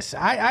than this.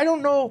 I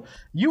don't know.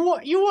 You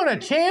won a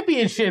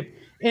championship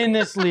in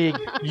this league.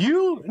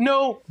 You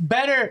know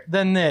better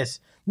than this.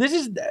 This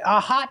is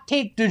a hot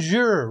take du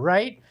jour,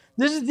 right?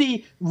 This is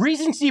the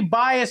recency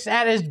bias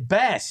at its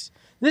best.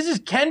 This is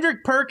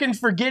Kendrick Perkins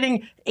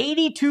forgetting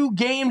 82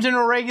 games in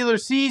a regular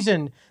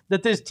season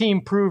that this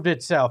team proved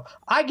itself.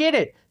 I get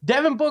it.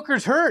 Devin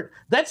Booker's hurt.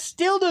 That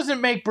still doesn't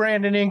make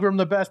Brandon Ingram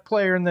the best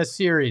player in this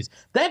series.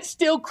 That's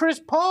still Chris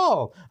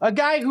Paul, a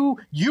guy who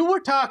you were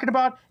talking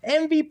about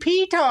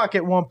MVP talk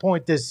at one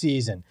point this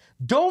season.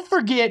 Don't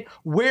forget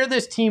where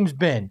this team's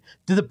been.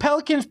 Did the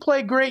Pelicans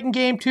play great in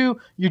Game 2?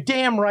 You're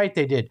damn right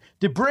they did.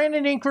 Did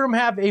Brandon Ingram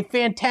have a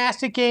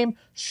fantastic game?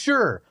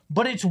 Sure,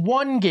 but it's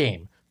one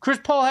game. Chris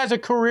Paul has a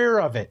career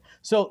of it.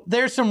 So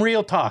there's some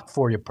real talk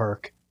for you,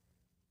 Perk.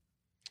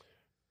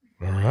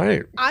 All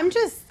right.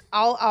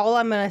 All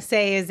I'm going to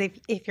say is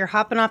if you're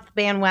hopping off the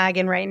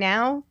bandwagon right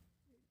now,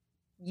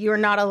 you're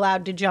not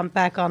allowed to jump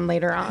back on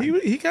later on.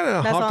 He kind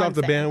of hopped off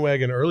the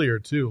bandwagon earlier,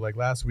 too. Like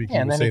last week,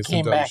 and then he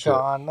came back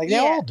on. Like they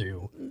all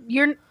do.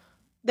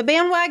 The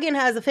bandwagon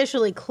has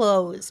officially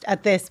closed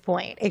at this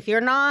point. If you're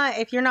not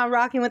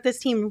rocking with this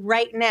team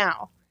right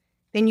now,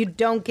 then you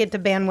don't get to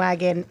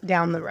bandwagon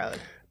down the road.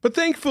 But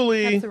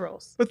thankfully, that's the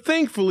rules. But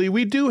thankfully,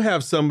 we do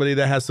have somebody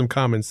that has some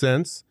common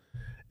sense.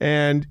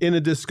 And in a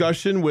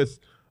discussion with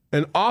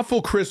an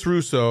awful Chris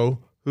Russo,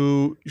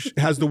 who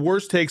has the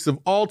worst takes of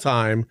all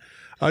time,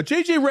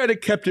 JJ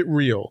Redick kept it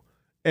real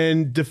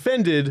and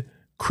defended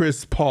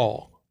Chris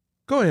Paul.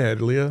 Go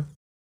ahead, Leah.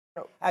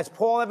 Has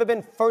Paul ever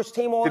been first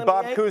team All-NBA? Did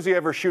Bob Cousy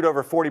ever shoot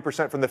over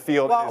 40% from the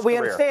field in his we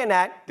career? Understand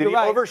that. Did he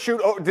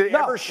overshoot? Did he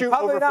ever shoot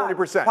over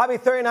 40%? Probably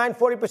 39,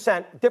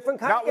 40%. Different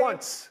kind of game. Not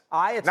once.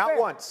 It's Not fair.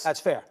 once. That's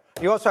fair.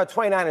 You also had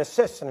 29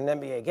 assists in an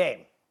NBA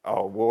game.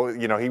 Oh, well,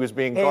 he was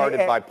being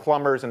guarded by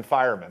plumbers and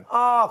firemen.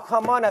 Oh,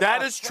 come on.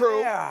 That is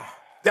true. Fair.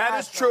 That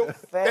is true.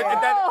 Doggy,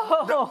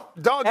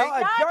 Bob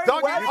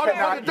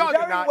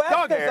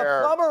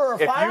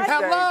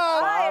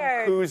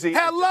Cousy is the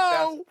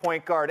best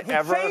point guard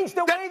ever. He changed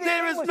the way the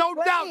there game is was no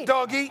played. doubt,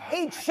 Doggy.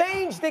 He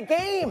changed the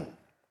game.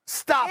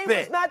 Stop The game it.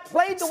 was not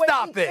played the way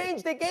Stop he it.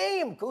 changed the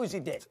game.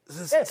 Cousy did.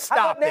 Stop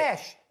How about it.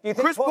 Nash? Do you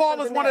think Chris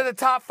Paul is one of the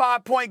top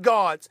 5 point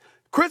guards.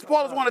 Chris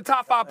Paul is one of the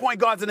top 5 point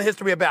guards in the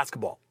history of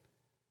basketball.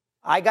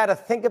 I got to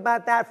think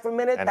about that for a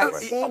minute. That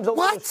seems a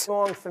little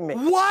strong for me.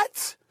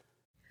 What?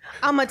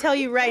 I'm going to tell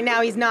you right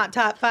now he's not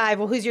top 5.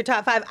 Well, who's your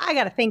top 5? I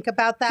got to think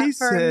about that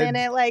a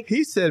minute.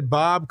 He said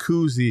Bob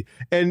Cousy.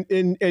 And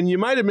you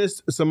might have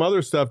missed some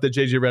other stuff that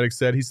JJ Redick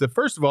said. He said,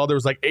 first of all, there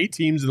was like 8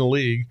 teams in the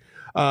league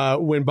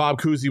when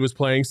Bob Cousy was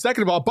playing.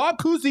 Second of all, Bob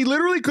Cousy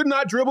literally could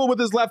not dribble with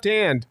his left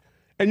hand.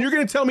 And you're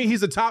going to tell me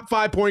he's a top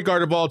 5 point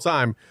guard of all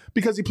time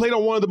because he played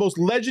on one of the most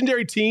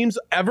legendary teams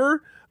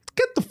ever?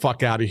 Get the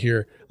fuck out of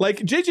here. Like,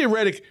 JJ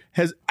Redick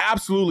has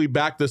absolutely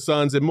backed the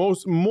Suns, and more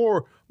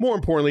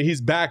importantly, he's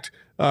backed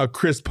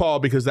Chris Paul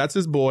because that's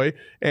his boy.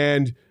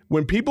 And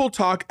when people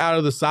talk out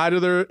of the side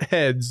of their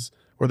heads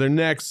or their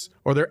necks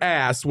or their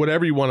ass,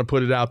 whatever you want to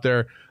put it out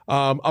there,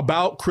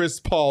 about Chris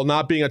Paul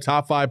not being a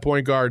top 5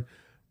 point guard,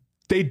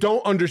 they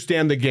don't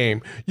understand the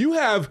game. You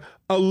have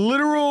a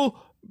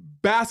literal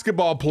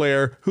basketball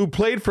player who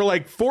played for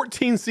like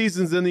 14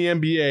 seasons in the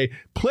NBA,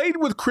 played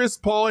with Chris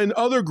Paul and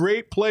other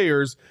great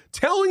players,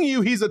 telling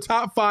you he's a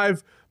top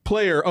 5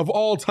 player of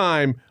all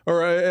time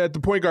or at the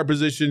point guard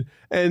position,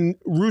 and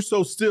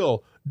Russo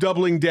still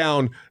doubling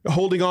down,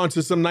 holding on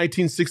to some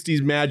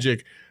 1960s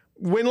magic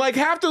when like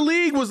half the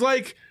league was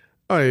like,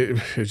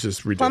 it's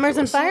just ridiculous. Plumbers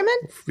and firemen?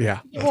 Yeah.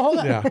 Well, hold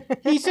on. Yeah.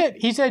 He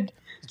said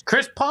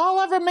Chris Paul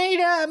ever made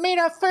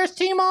a first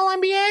team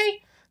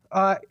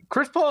All-NBA?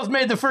 Chris Paul's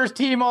made the first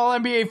team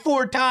All-NBA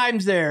 4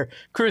 times there,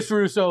 Chris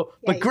Russo.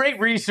 But great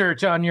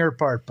research on your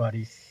part,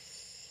 buddy.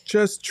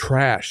 Just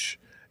trash.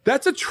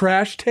 That's a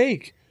trash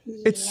take.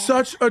 Yeah. It's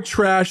such a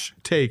trash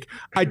take.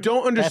 I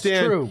don't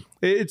understand.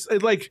 That's true.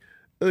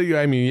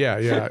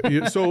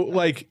 Yeah. So,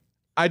 like,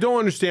 I don't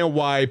understand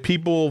why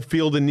people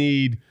feel the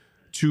need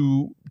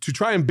to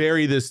try and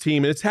bury this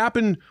team. And it's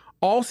happened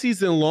all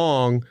season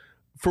long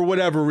for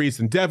whatever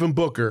reason. Devin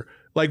Booker.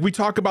 Like, we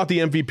talk about the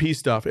MVP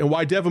stuff and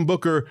why Devin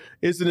Booker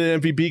isn't an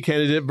MVP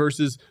candidate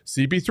versus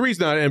CP3's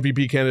not an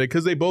MVP candidate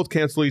because they both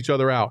cancel each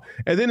other out.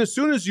 And then as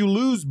soon as you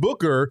lose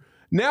Booker,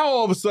 now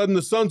all of a sudden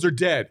the Suns are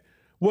dead.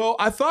 Well,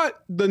 I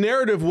thought the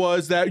narrative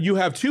was that you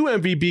have 2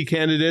 MVP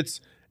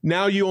candidates.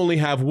 Now you only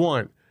have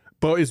 1.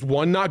 But is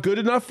 1 not good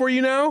enough for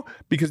you now?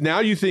 Because now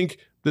you think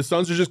the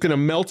Suns are just going to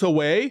melt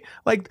away?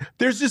 Like,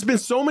 there's just been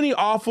so many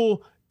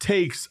awful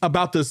takes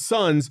about the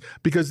Suns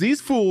because these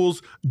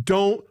fools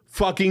don't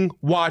fucking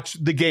watch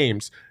the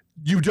games.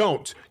 You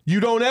don't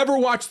ever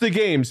watch the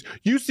games.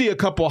 You see a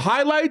couple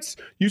highlights,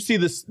 you see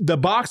the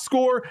box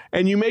score,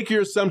 and you make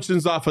your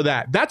assumptions off of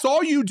that. That's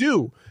all you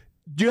do.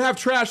 You have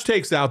trash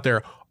takes out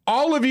there.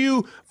 All of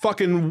you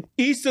fucking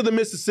east of the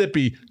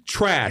Mississippi,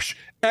 trash.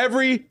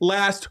 Every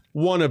last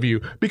one of you,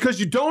 because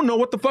you don't know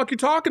what the fuck you're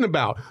talking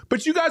about.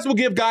 But you guys will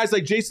give guys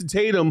like Jason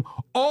Tatum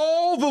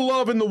all the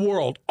love in the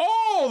world,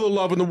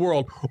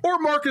 or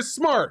Marcus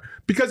Smart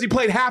because he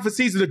played half a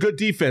season of good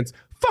defense.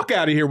 Fuck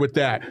out of here with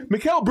that.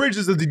 Mikal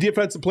Bridges is the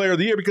defensive player of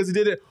the year because he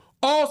did it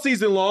all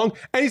season long,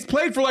 and he's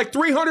played for like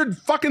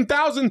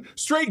 300,000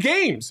 straight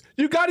games.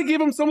 You got to give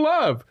him some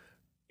love.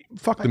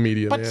 Fuck the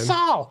media, man. But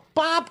Saul,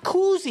 Bob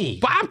Cousy,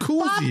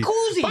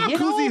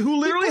 who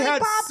literally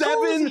had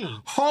 7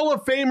 Hall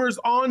of Famers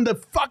on the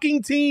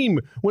fucking team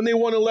when they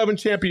won 11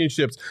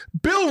 championships.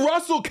 Bill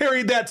Russell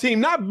carried that team,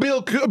 not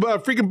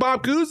freaking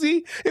Bob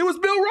Cousy. It was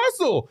Bill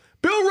Russell.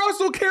 Bill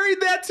Russell carried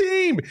that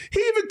team. He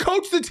even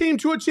coached the team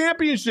to a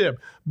championship.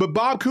 But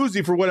Bob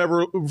Cousy, for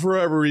whatever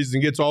reason,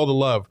 gets all the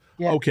love.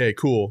 Yeah. Okay,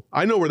 cool.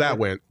 I know where that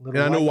went, and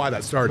I know why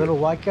that started. Little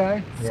white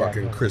guy?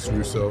 Fucking Chris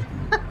Russo.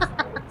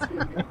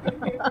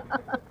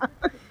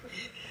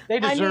 They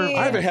deserve.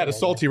 I haven't had a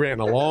salty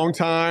rant in a long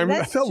time.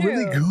 I felt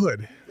really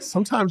good.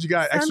 Sometimes you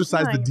got to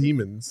exercise the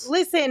demons.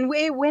 Listen,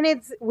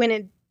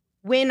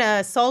 when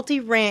a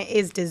salty rant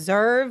is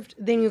deserved,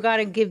 then you got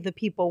to give the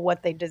people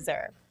what they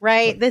deserve,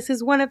 right? This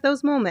is one of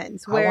those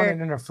moments where I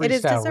want it in a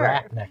freestyle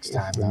rap next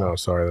time. No,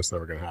 sorry, that's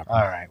never going to happen. All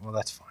right, well,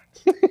 that's fine.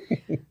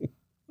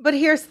 But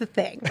here's the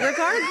thing.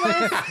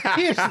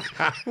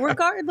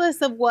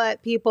 Regardless of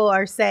what people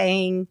are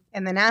saying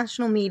in the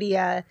national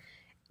media,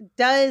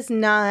 does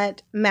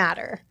not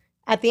matter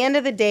at the end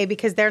of the day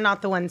because they're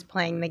not the ones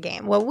playing the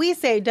game. What we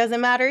say doesn't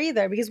matter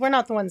either because we're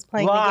not the ones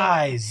playing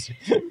Lies.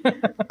 the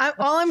game.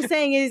 All I'm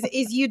saying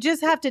is you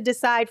just have to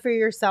decide for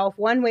yourself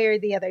one way or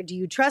the other. Do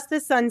you trust the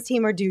Suns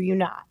team or do you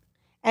not?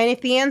 And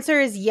if the answer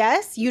is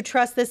yes, you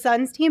trust the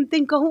Suns team,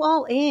 then go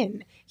all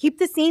in. Keep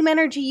the same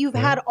energy you've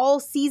had all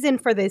season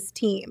for this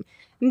team.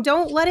 And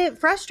don't let it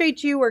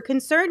frustrate you or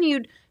concern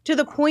you to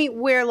the point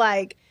where,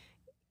 like,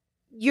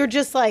 you're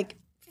just, like,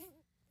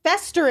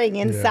 festering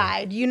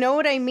inside. You know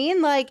what I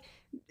mean? Like,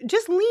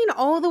 just lean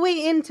all the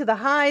way into the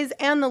highs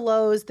and the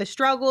lows, the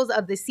struggles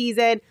of the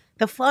season,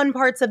 the fun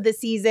parts of the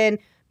season,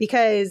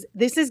 because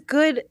this is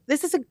good.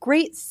 This is a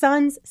great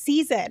Suns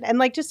season. And,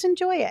 like, just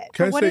enjoy it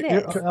for what it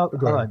is.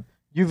 Go ahead.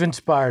 You've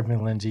inspired me,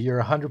 Lindsay.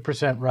 You're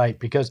 100% right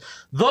because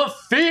the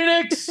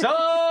Phoenix Suns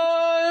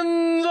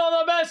are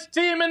the best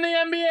team in the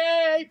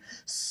NBA.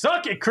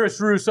 Suck it, Chris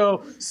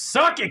Russo.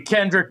 Suck it,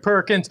 Kendrick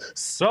Perkins.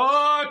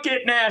 Suck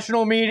it,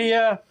 national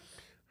media.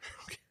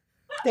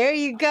 There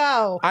you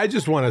go. I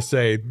just want to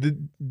say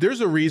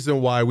there's a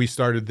reason why we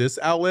started this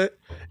outlet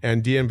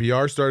and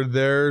DNVR started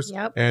theirs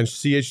and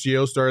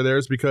CHGO started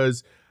theirs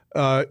because,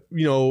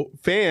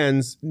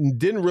 fans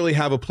didn't really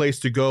have a place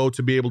to go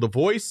to be able to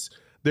voice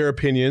their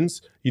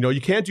opinions. You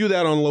can't do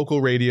that on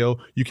local radio.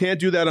 You can't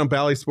do that on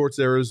Bally Sports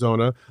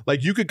Arizona.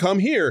 Like, you could come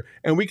here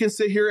and we can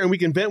sit here and we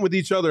can vent with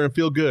each other and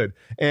feel good.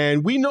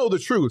 And we know the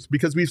truth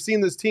because we've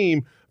seen this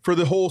team for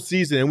the whole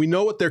season and we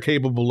know what they're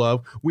capable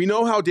of. We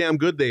know how damn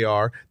good they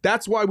are.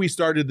 That's why we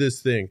started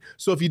this thing.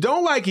 So if you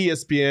don't like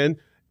ESPN,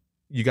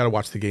 you got to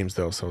watch the games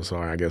though. So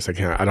sorry, I guess I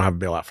don't have a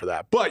bailout for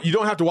that, but you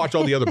don't have to watch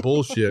all the other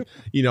bullshit,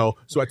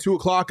 So at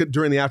 2:00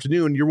 during the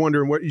afternoon, you're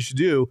wondering what you should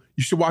do.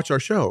 You should watch our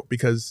show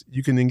because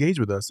you can engage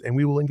with us and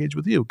we will engage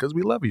with you because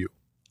we love you.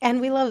 And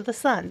we love the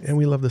Suns.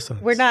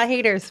 We're not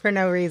haters for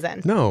no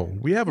reason. No,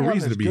 we have a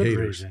reason to be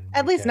haters.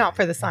 At least not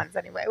for the Suns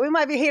anyway. We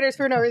might be haters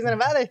for no reason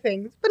of other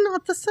things, but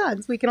not the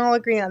Suns. We can all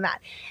agree on that.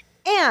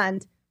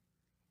 And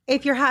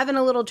if you're having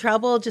a little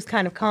trouble just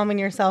kind of calming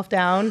yourself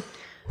down,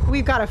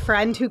 we've got a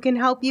friend who can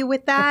help you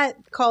with that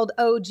called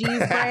OG's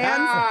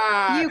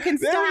Brands. You can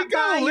stop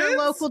by your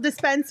local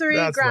dispensary,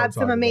 grab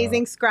some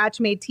amazing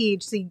scratch-made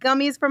THC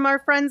gummies from our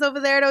friends over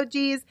there at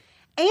OG's,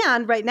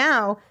 And right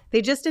now,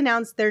 they just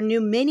announced their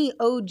new mini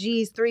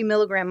OG's 3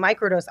 milligram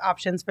microdose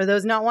options for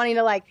those not wanting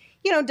to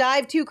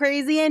dive too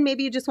crazy in.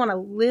 Maybe you just want a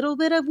little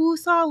bit of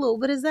Woosah, a little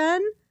bit of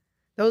Zen.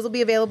 Those will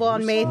be available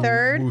on May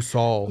 3rd.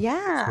 Woosah.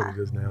 Yeah. That's what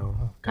it is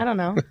now. I don't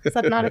know. Is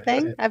that not a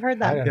thing? I've heard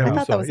that. Yeah, I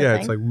thought that was a yeah,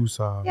 thing. it's like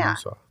Woosah. Yeah.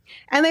 Woosah.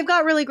 And they've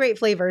got really great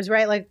flavors,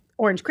 right? Like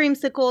orange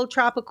creamsicle,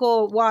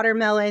 tropical,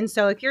 watermelon.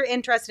 So if you're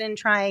interested in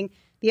trying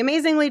the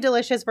amazingly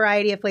delicious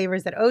variety of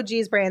flavors that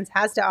OG's Brands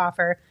has to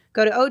offer,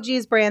 go to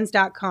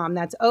ogsbrands.com.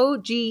 That's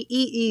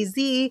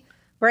OGEEZ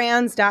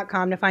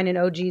brands.com to find an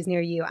OG's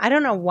near you. I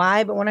don't know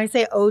why, but when I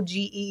say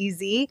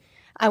OGEEZ,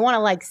 I want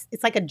to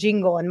it's like a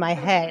jingle in my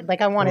head.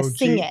 Like I want to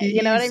sing it.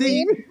 You know what I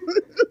mean?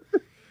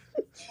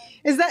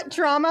 Is that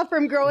trauma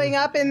from growing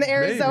up in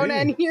Arizona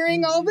and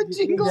hearing all the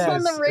jingles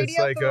on the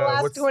radio for the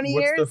last 20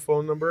 years? What's the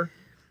phone number?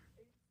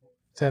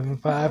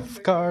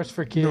 75 cars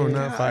for kids. No,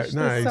 not 5.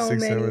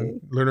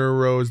 967. Lerner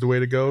Row is the way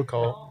to go.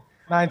 Call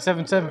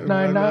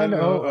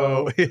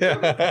 977-9900.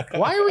 Yeah.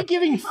 Why are we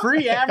giving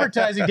free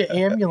advertising to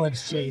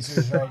ambulance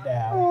chasers right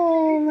now?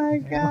 Oh my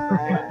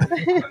God.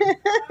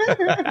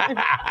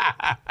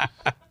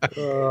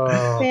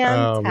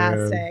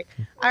 Fantastic.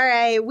 All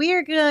right. We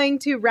are going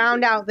to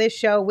round out this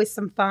show with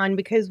some fun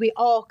because we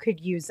all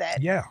could use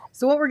it. Yeah.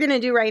 So what we're going to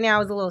do right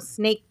now is a little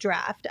snake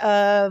draft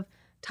of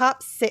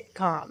top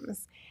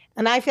sitcoms.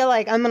 And I feel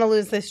like I'm going to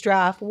lose this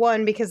draft,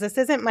 one, because this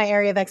isn't my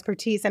area of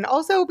expertise, and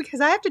also because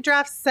I have to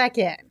draft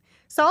second.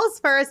 Saul's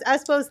first,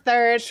 Espo's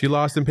third. She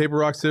lost in paper,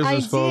 rock,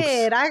 scissors, folks. I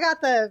did. I got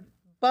the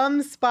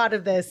bum spot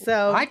of this.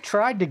 So I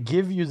tried to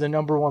give you the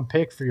number one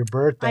pick for your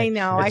birthday. I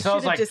know. I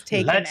should have just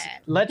taken it.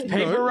 Let's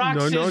paper, rock,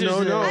 scissors.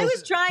 No. I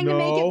was trying to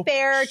make it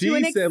fair to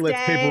an extent. She said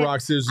let's paper,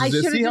 rock,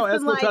 scissors. See how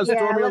Espo tries to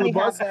throw me on the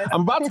bus?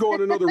 I'm about to go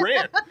on another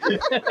rant.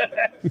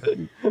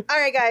 All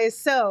right, guys.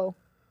 So,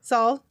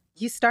 Saul,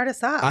 you start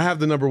us off. I have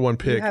the number one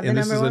pick, and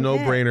this is a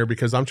no-brainer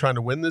because I'm trying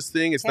to win this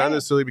thing. It's not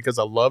necessarily because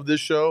I love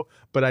this show,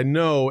 but I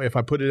know if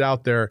I put it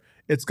out there,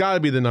 it's got to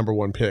be the number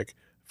one pick.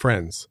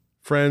 Friends.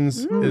 Friends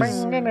is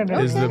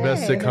the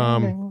best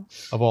sitcom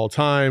of all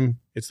time.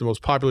 It's the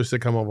most popular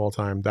sitcom of all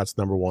time. That's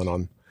number one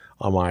on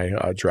my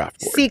draft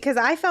board. See, because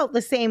I felt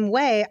the same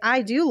way.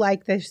 I do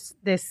like this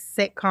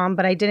sitcom,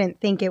 but I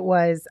didn't think it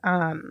was.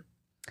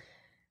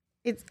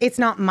 It's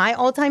not my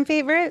all-time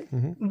favorite,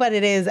 but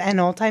it is an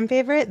all-time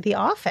favorite. The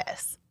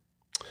Office.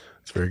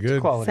 It's very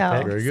good. Quality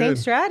pick. Very good. Same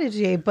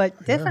strategy,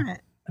 but different.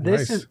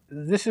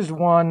 This is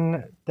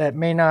one that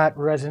may not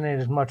resonate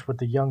as much with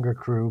the younger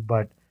crew,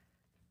 but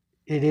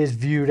it is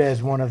viewed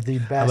as one of the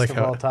best of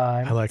all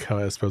time. I like how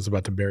Espo's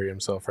about to bury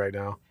himself right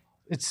now.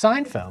 It's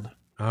Seinfeld.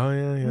 Oh,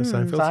 yeah.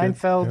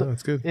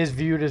 Seinfeld is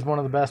viewed as one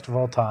of the best of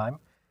all time.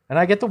 And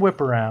I get the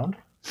whip around,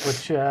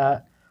 which,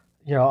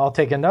 I'll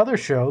take another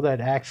show that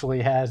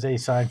actually has a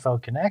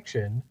Seinfeld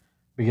connection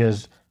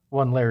because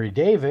one Larry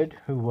David,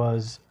 who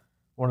was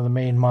one of the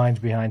main minds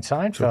behind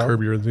Seinfeld. So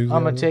Curb Your Enthusiasm?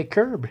 I'm going to take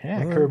Curb.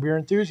 Yeah, Curb Your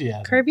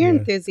Enthusiasm. Curb Your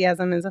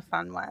Enthusiasm is a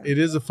fun one. It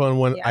is a fun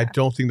one. Yeah. I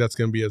don't think that's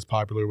going to be as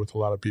popular with a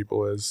lot of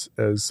people as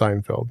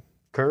Seinfeld.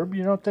 Curb,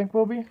 you don't think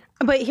will be?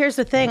 But here's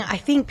the thing. I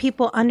think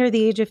people under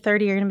the age of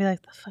 30 are going to be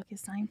like, the fuck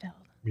is Seinfeld?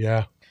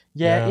 Yeah.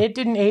 Yeah, it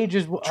didn't age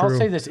as well. I'll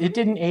say this. It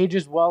didn't age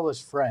as well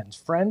as Friends.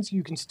 Friends,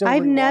 you can still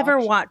I've rewatch. never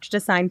watched a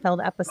Seinfeld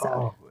episode.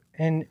 Oh,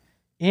 and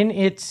in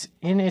its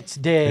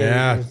day,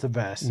 it was the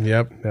best.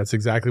 Yep. That's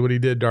exactly what he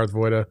did, Darth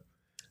Vader.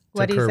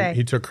 What did he say?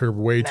 He took Curb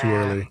way too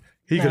early.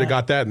 He could have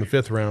got that in the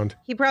 5th round.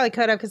 He probably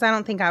could have because I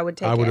don't think I would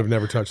take it. I would have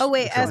never touched it. Oh,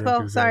 wait,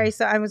 Espo. Sorry.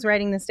 So I was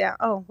writing this down.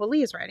 Oh, well,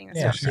 Leah's writing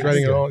this down. She's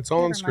writing it all. It's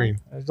all on screen.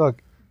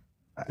 Look.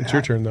 It's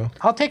your turn, though.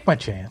 I'll take my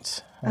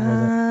chance.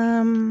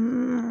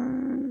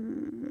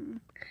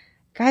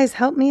 Guys,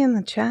 help me in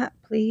the chat,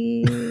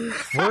 please.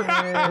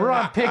 We're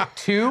on pick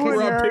 2.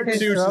 We're on pick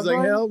 2. She's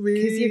like, help me.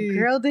 Because your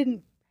girl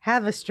didn't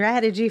have a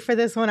strategy for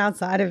this one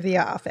outside of The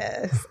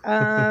Office.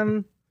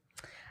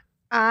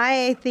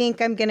 I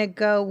think I'm going to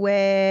go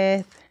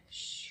with...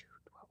 Shoot,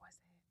 what was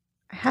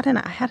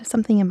it? I had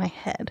something in my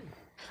head.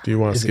 Do you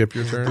want to skip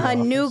your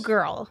turn? New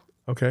Girl.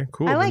 Okay,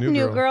 cool. I like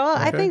New Girl.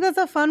 Okay. I think that's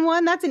a fun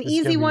one. That's an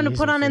easy one to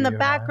put on in the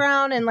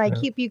background and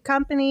keep you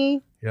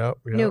company. Yep.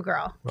 New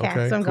Girl.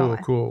 Okay, so I'm going.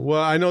 Cool.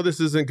 Well, I know this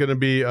isn't going to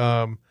be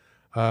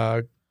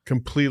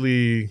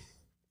completely.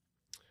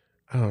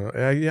 I don't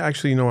know.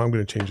 Actually, I'm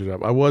going to change it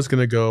up. I was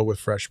going to go with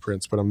Fresh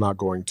Prince, but I'm not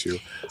going to.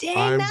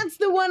 Dang, that's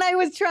the one I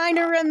was trying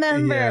to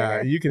remember.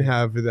 Yeah, you can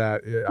have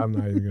that. I'm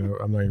not even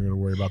going to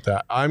worry about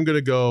that. I'm going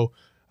to go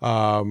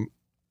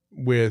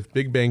with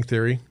Big Bang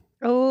Theory.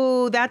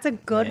 Oh, that's a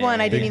good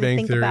one. I didn't even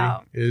think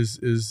about.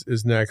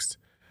 Is next.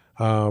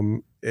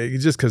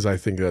 Just because I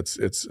think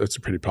it's a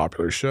pretty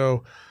popular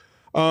show.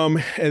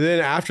 And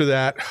then after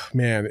that,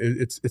 man,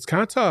 it's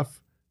kind of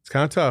tough. It's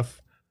kind of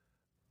tough.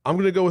 I'm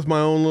gonna go with my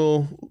own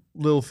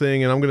little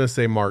thing, and I'm gonna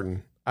say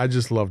Martin. I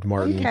just loved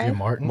Martin. Okay. Yeah,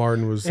 Martin.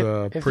 Martin was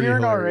if pretty you're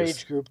in our hilarious.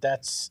 age group,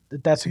 that's a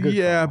good.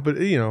 Yeah, call. but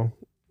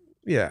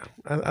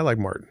I like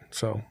Martin.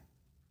 So.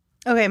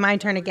 Okay, my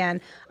turn again.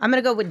 I'm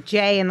going to go with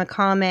Jay in the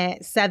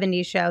comment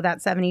 70s show, that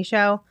 70s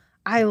show.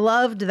 I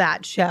loved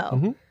that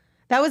show.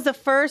 That was the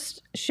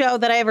first show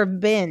that I ever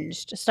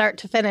binged, start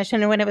to finish.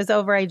 And when it was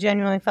over, I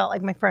genuinely felt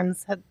like my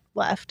friends had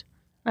left.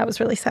 I was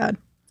really sad.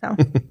 So,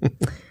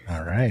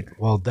 all right.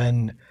 Well,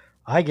 then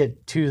I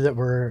get two that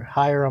were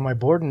higher on my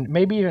board, and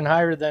maybe even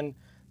higher than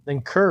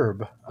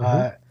Curb.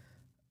 I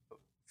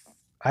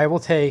will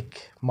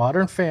take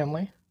Modern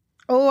Family.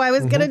 Oh, I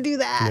was gonna do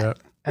that. Yeah.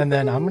 And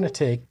then I'm gonna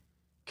take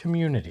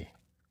Community,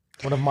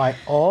 one of my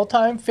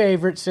all-time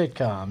favorite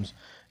sitcoms.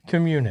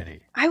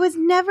 Community. I was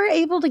never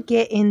able to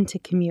get into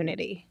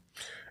Community.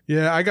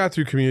 Yeah, I got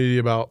through Community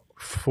about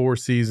 4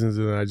 seasons,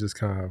 and I just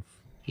kind of,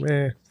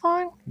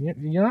 Fine. You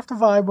don't have to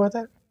vibe with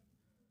it.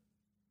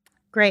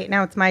 Great.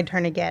 Now it's my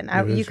turn again.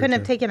 You couldn't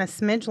have taken a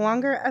smidge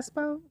longer,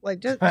 Espo? Like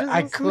just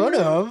I could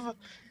have,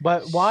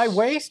 but why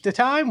waste the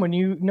time when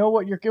you know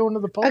what you're going to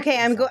the polls? Okay,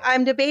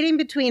 I'm debating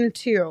between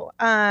two.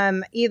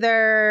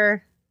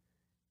 Either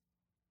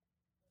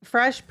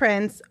Fresh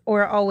Prince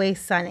or Always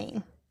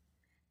Sunny.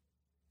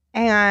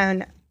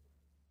 And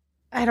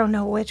I don't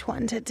know which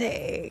one to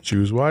take.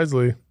 choose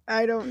wisely.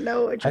 I don't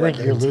know which I one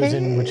think you're to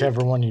losing take.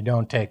 whichever one you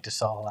don't take to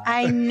Saul out.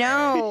 I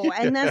know.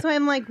 And that's why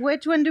I'm like,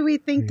 which one do we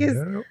think is...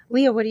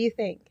 Leah, what do you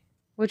think?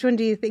 Which one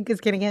do you think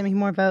is going to get me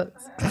more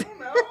votes?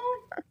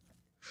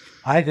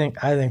 I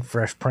think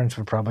Fresh Prince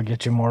would probably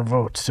get you more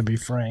votes, to be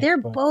frank. They're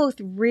both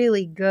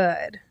really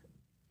good.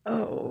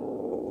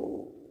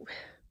 Oh.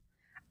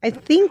 I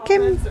think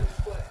I'm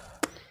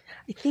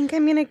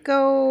going to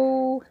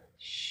go...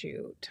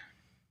 Shoot.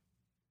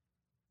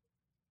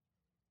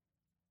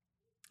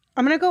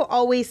 I'm going to go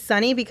Always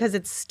Sunny because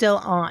it's still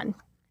on.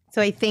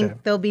 So I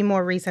think there'll be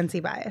more recency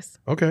bias.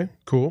 Okay,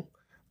 cool.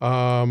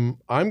 I'm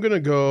going to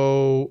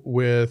go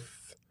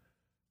with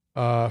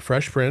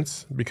Fresh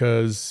Prince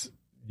because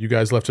you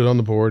guys left it on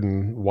the board,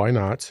 and why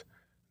not?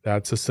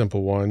 That's a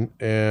simple one.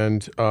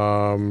 And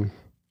man,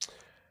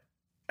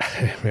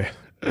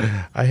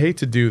 I hate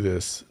to do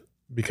this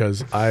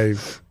because I'm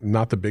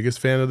not the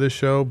biggest fan of this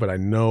show, but I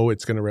know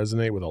it's going to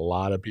resonate with a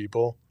lot of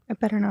people. It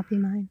better not be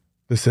mine.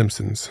 The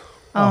Simpsons.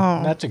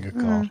 Oh, that's a good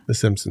call. The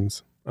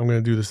Simpsons. I'm going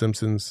to do The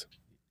Simpsons.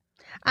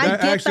 I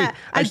get that.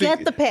 I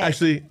get the pick.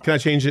 Actually, can I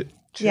change it?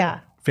 Yeah.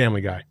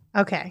 Family Guy.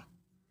 Okay.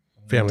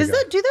 Family Guy.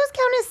 Do those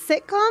count as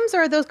sitcoms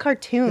or are those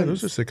cartoons? Yeah,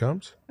 those are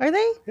sitcoms. Are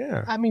they?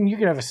 Yeah. I mean, you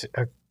could have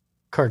a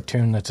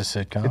cartoon that's a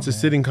sitcom. It's a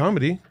sitting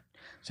comedy.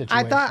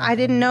 I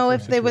didn't know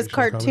if it was Situational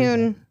cartoon,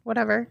 comedy.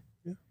 whatever.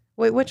 Yeah.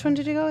 Wait, which one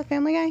did you go with?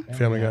 Family Guy?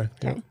 Family Guy.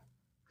 Okay. Yep.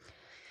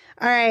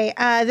 All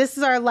right. This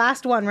is our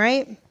last one,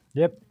 right?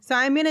 Yep. So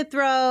I'm going to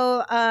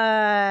throw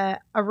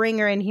a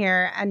ringer in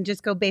here and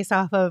just go based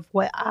off of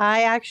what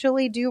I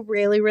actually do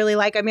really, really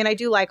like. I mean, I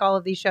do like all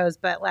of these shows,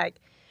 but like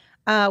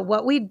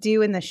What We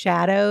Do in the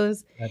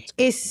Shadows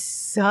is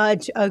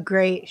such a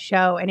great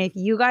show. And if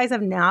you guys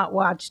have not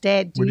watched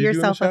it, do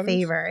yourself a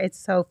favor. It's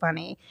so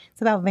funny.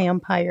 It's about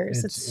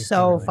vampires. It's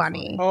so really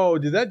funny. Oh,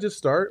 did that just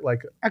start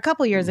like a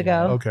couple years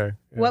ago? Okay.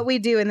 Yeah. What We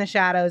Do in the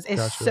Shadows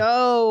is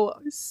so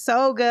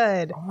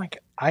good. Oh my God.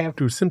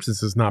 Dude,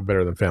 Simpsons is not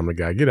better than Family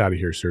Guy. Get out of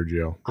here,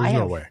 Sergio. There's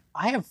no way.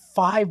 I have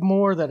 5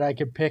 more that I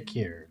could pick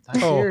here.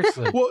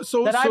 Seriously. Well,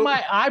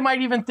 I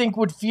might even think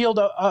would field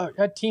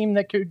a team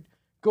that could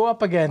go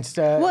up against.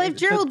 Well, if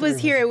Gerald was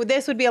here,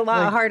 this would be a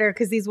lot harder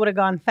because these would have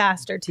gone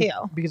faster too.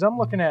 Because I'm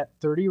looking at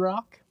 30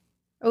 Rock.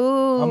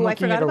 Ooh, I'm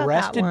looking at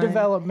Arrested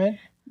Development.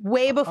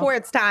 Way before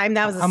its time.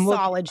 That was a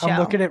solid show. I'm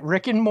looking at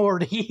Rick and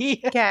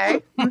Morty.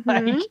 Okay.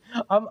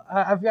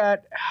 I've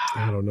got.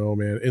 I don't know,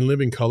 man. In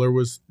Living Color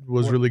was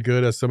really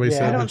good, as somebody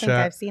said in the chat. I don't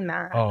think I've seen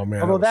that. Oh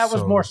man. Although that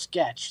was more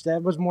sketch.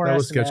 That was more. That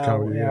was sketch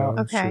comedy. Yeah.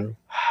 Okay.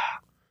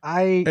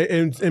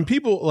 And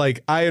people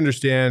like I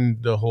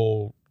understand the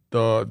whole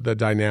the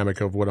dynamic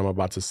of what I'm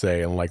about to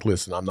say, and like,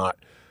 listen,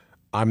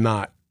 I'm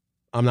not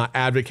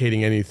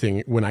advocating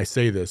anything when I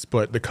say this,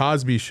 but the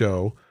Cosby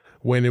Show.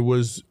 When it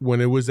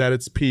was at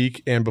its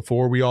peak and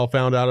before we all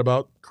found out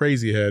about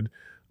Crazy Head,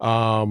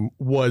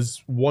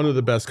 was one of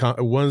the best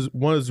one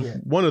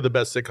of the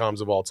best sitcoms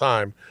of all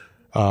time.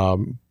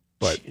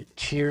 But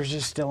Cheers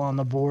is still on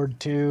the board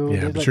too.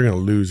 Yeah, but you're gonna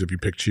lose if you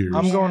pick Cheers.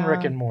 I'm going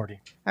Rick and Morty.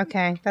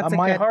 Okay, that's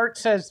my heart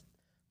says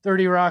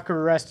 30 Rock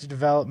or Arrested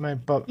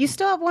Development, but you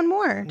still have one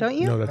more, don't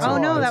you? No, that's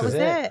that was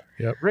it.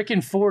 Yep. Rick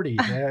and 40.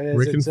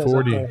 Rick and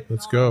 40.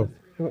 Let's go.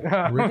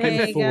 Rick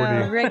and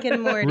 40. Rick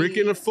and Morty. Rick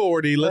and a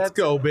 40. Let's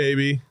go,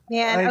 baby.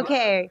 Man,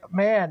 okay.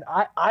 Man,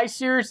 I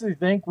seriously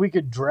think we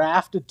could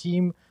draft a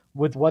team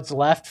with what's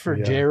left for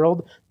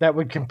Gerald that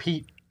would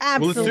compete.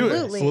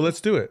 Absolutely. Well,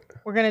 let's do it.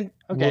 We're gonna.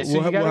 Okay,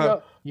 so you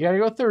gotta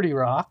go 30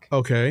 Rock.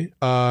 Okay.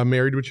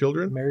 Married with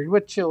Children. Married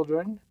with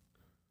Children.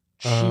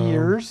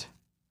 Cheers.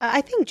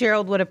 I think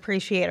Gerald would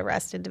appreciate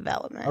Arrested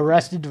Development.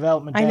 Arrested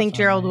Development. I think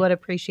Gerald would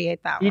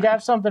appreciate that one. He'd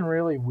have something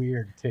really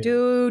weird too.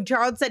 Dude,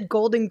 Gerald said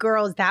Golden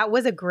Girls. That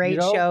was a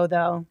great show,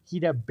 though.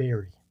 He'd have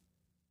Barry.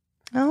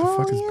 Oh,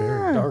 what the fuck is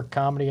Barry? Dark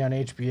comedy on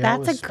HBO.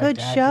 That's a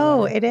good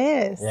show. It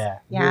is. Yeah.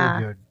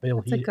 Yeah.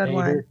 Really good. That's a good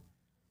one.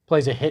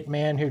 Plays a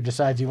hitman who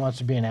decides he wants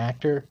to be an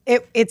actor.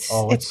 It's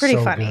pretty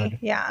so funny. Good.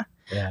 Yeah.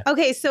 Yeah.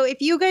 Okay, so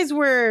if you guys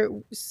were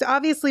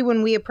obviously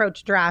when we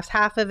approach drafts,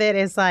 half of it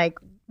is like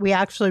we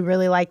actually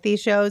really like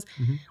these shows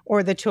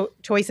or the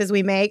choices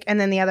we make. And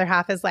then the other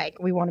half is like,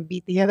 we want to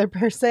beat the other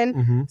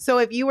person. So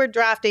if you were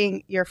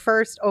drafting your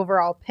first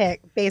overall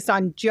pick based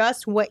on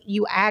just what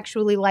you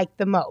actually like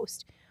the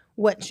most,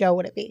 what show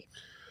would it be?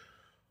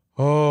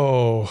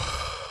 Oh,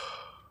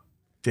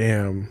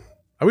 damn.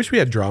 I wish we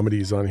had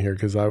dramedies on here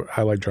because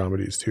I like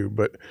dramedies too.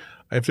 But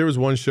if there was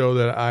one show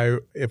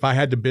that if I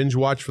had to binge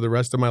watch for the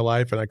rest of my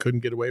life and I couldn't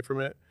get away from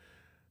it,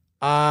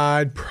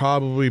 I'd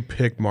probably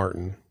pick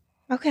Martin.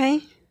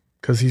 Okay.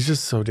 Because he's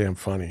just so damn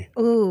funny.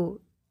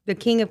 Ooh, the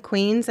King of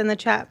Queens in the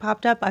chat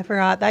popped up. I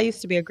forgot. That used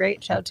to be a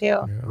great show too.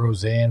 Yeah.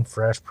 Roseanne,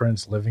 Fresh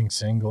Prince, Living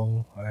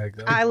Single.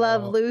 I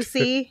Love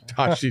Lucy.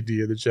 Tashi D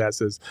in the chat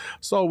says,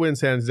 Saul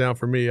wins hands down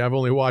for me. I've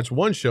only watched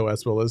one show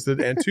Espo listed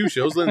and 2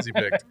 shows Lindsay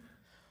picked.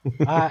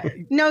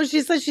 No,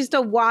 she says she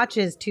still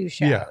watches 2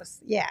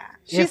 shows. Yeah.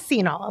 She's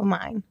seen all of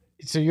mine.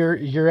 So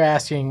you're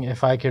asking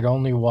if I could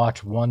only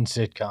watch one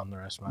sitcom the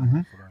rest of my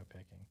life, what am I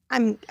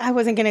picking? I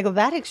wasn't going to go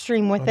that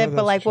extreme with it,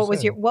 but like,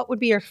 what would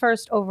be your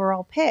first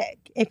overall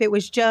pick if it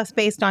was just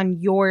based on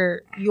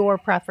your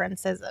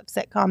preferences of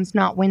sitcoms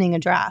not winning a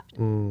draft?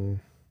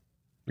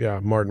 Yeah,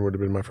 Martin would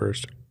have been my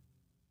first.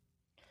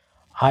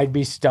 I'd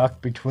be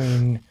stuck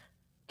between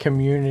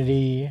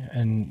Community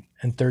and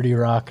 30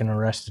 Rock and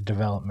Arrested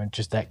Development.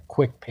 Just that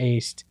quick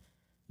paced,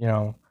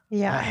 Yeah.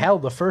 Hell,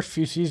 the first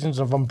few seasons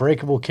of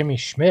Unbreakable Kimmy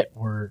Schmidt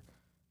were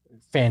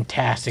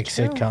fantastic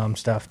sitcom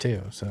stuff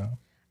too. So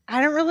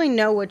I don't really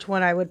know which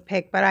one I would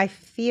pick, but I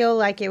feel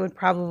like it would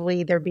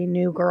probably either be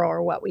New Girl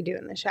or What We Do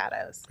in the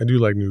Shadows. I do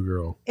like New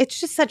Girl. It's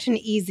just such an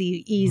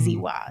easy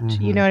watch.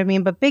 You know what I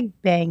mean? But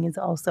Big Bang is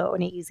also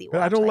an easy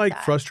watch. I don't like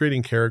that.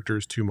 frustrating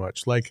characters too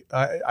much. Like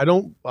I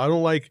don't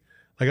like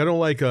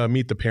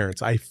Meet the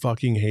Parents. I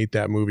fucking hate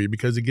that movie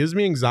because it gives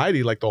me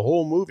anxiety like the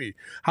whole movie.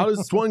 How does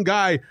this one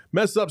guy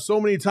mess up so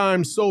many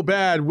times so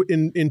bad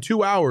in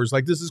 2 hours?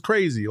 Like, this is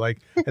crazy.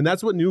 Like, and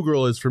that's what New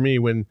Girl is for me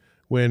when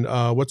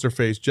what's her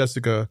face,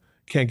 Jessica,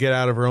 can't get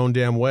out of her own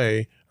damn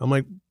way. I'm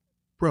like,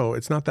 bro,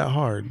 it's not that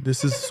hard.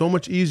 This is so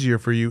much easier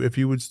for you if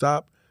you would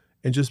stop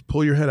and just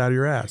pull your head out of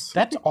your ass.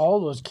 That's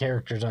all those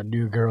characters on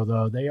New Girl,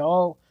 though. They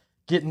all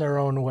get in their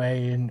own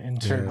way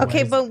in certain ways.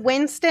 Okay, but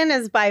Winston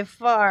is by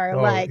far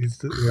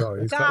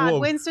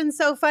Winston's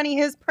so funny.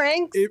 His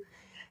pranks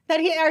that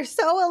are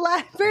so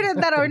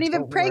elaborate that aren't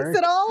even pranks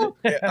at all.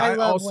 I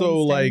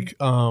also Winston. Like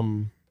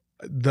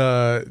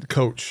the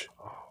coach.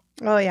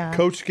 Oh yeah,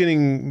 Coach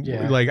getting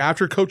like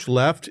after Coach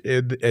left,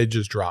 it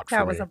just dropped.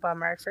 That was a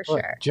bummer for sure.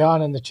 Look,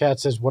 John in the chat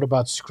says, "What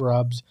about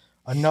Scrubs?"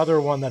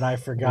 Another one that I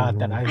forgot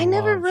that I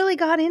never really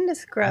got into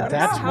Scrubs.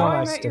 That's How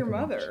I Met Your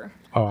Mother.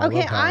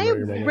 I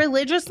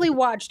religiously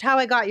watched How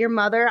I Got Your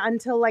Mother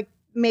until like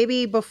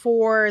maybe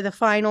before the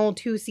final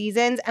 2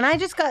 seasons, and I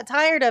just got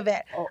tired of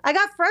it. I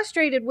got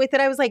frustrated with it.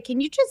 I was like, can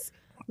you just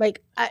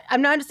like,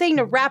 I'm not saying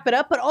to wrap it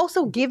up, but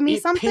also give me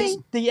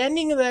something. The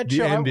ending of that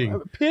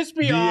show pissed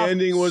me off. The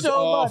ending was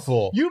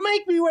awful. Much. You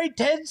make me wait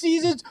 10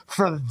 seasons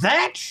for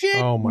that shit?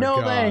 Oh my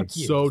God. Thank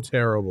you. So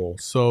terrible.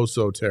 So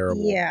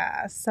terrible.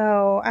 Yeah.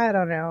 So I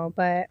don't know,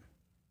 but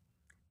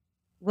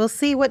we'll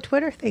see what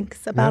Twitter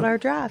thinks about our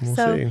draft.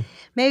 We'll see.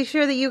 Make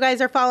sure that you guys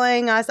are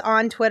following us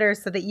on Twitter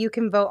so that you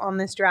can vote on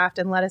this draft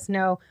and let us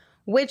know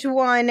which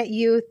one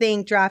you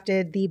think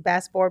drafted the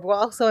best board. We'll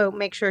also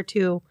make sure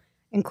to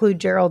include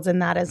Gerald's in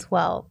that as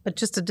well. But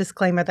just a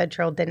disclaimer that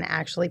Gerald didn't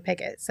actually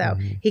pick it. So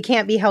he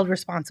can't be held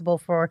responsible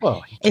for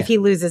if he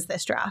loses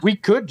this draft. We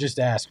could just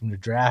ask him to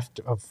draft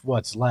of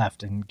what's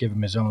left and give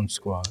him his own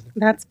squad.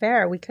 That's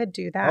fair. We could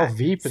do that. Oh,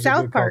 Veep is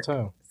a good call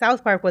too.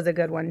 South Park was a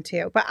good one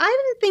too. But I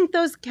didn't think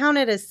those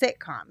counted as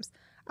sitcoms.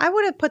 I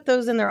would have put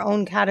those in their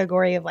own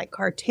category of like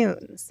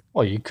cartoons.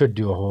 Well, you could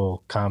do a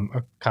whole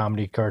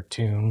comedy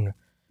cartoon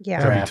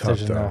draft.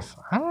 There's enough.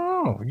 I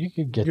don't know. You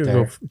could get there.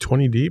 Go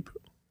 20 deep.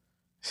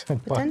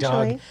 Buck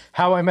Dog.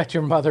 How I Met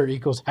Your Mother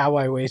equals How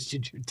I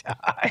Wasted Your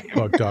Time.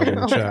 Buck Dog in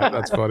the chat.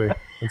 That's funny.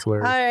 That's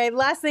hilarious. All right.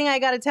 Last thing I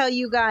got to tell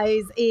you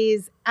guys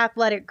is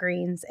Athletic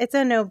Greens. It's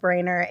a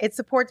no-brainer. It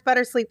supports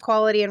better sleep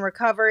quality and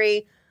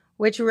recovery,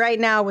 which right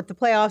now with the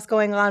playoffs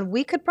going on,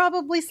 we could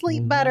probably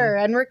sleep better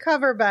and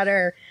recover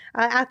better.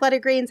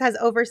 Athletic Greens has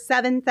over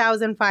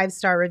 7,000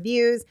 5-star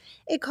reviews.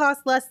 It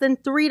costs less than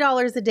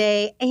 $3 a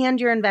day,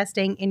 and you're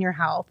investing in your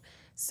health.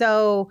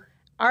 So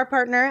our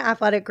partner,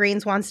 Athletic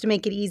Greens, wants to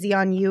make it easy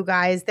on you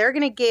guys. They're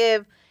going to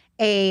give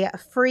a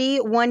free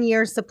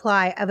 1-year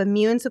supply of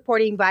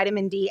immune-supporting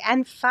vitamin D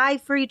and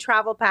 5 free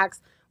travel packs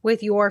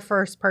with your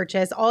first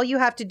purchase. All you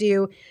have to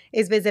do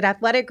is visit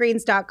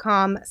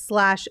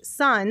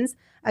athleticgreens.com/suns.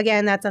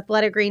 Again, that's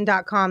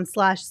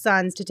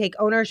athleticgreen.com/suns to take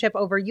ownership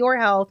over your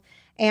health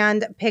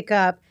and pick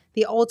up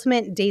the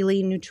ultimate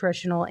daily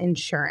nutritional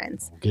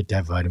insurance. Get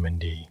that vitamin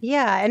D.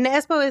 Yeah, and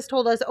Espo has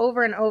told us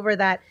over and over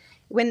that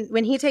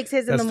when he takes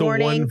his in the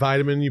morning. That's the one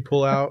vitamin you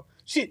pull out.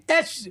 She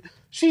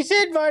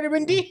said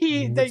vitamin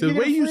D. The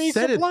way you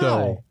said it,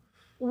 though.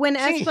 when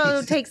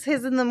Espo takes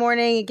his in the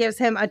morning, it gives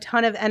him a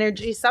ton of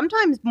energy,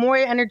 sometimes more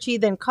energy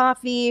than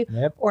coffee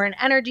or an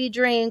energy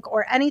drink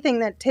or anything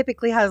that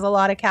typically has a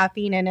lot of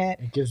caffeine in it.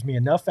 It gives me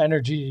enough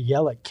energy to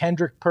yell at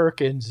Kendrick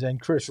Perkins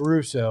and Chris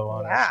Russo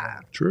on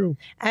our show. True.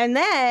 And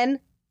then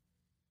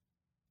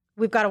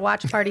we've got a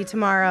watch party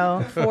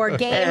tomorrow for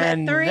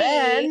game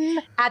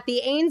 3 at the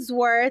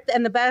Ainsworth.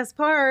 And the best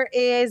part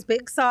is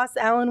Big Sauce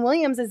Alan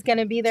Williams is going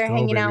to be there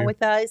hanging out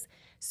with us.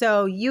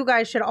 So you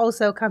guys should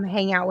also come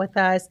hang out with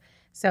us.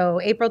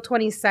 So April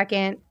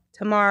 22nd,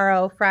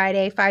 tomorrow,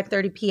 Friday,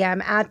 5:30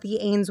 p.m. at the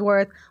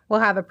Ainsworth.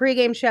 We'll have a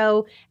pregame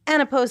show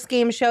and a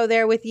postgame show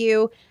there with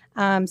you.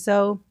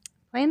 So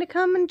plan to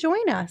come and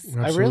join us.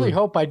 Absolutely. I really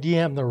hope I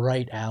DM the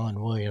right Alan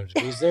Williams,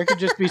 because there could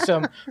just be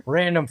some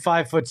random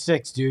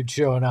 5'6" dude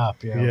showing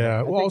up. You know?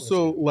 Yeah. Well,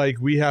 also, like,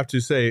 we have to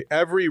say,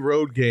 every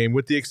road game,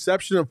 with the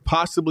exception of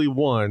possibly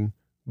one,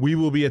 we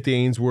will be at the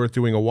Ainsworth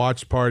doing a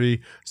watch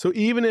party. So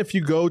even if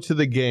you go to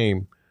the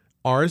game,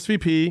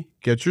 RSVP,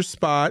 get your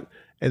spot,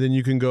 and then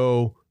you can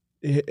go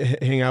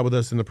hang out with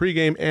us in the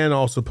pregame and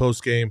also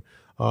postgame.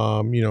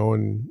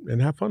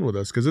 And have fun with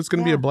us, because it's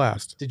going to be a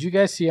blast. Did you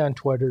guys see on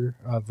Twitter,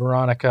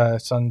 Veronica,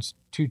 Suns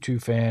Tutu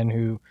fan,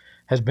 who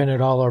has been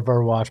at all of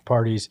our watch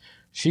parties,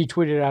 she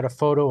tweeted out a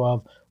photo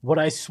of what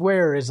I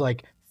swear is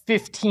like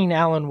 15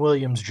 Alan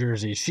Williams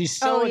jerseys. She's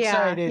so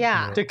excited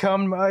to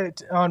come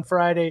on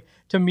Friday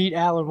to meet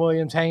Alan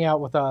Williams, hang out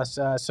with us.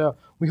 So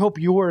we hope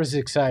you're as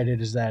excited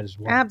as that as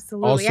well.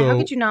 Absolutely. Also, how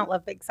could you not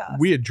love Big Sauce?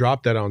 We had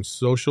dropped that on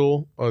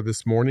social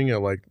this morning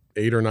at like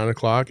 8 or 9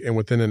 o'clock, and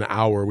within an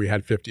hour we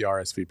had 50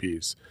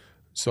 RSVPs.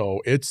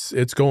 So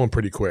it's going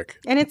pretty quick.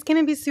 And it's going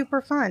to be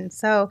super fun.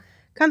 So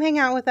come hang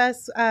out with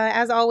us.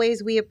 As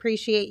always, we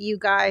appreciate you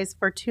guys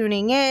for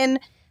tuning in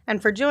and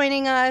for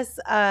joining us.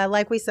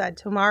 Like we said,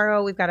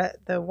 tomorrow we've got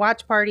the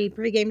watch party,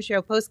 pregame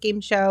show,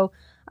 postgame show.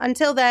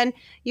 Until then,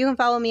 you can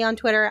follow me on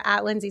Twitter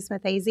at Lindsay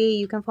Smith AZ.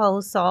 You can follow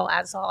Saul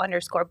at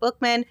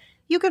Saul_Bookman.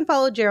 You can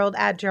follow Gerald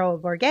at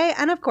Gerald Bourget.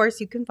 And of course,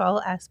 you can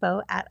follow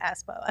Espo at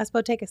Espo.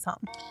 Espo, take us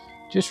home.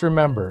 Just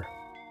remember,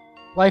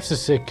 life's a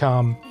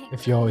sitcom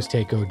if you always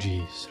take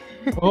OGs.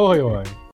 Oi, oi.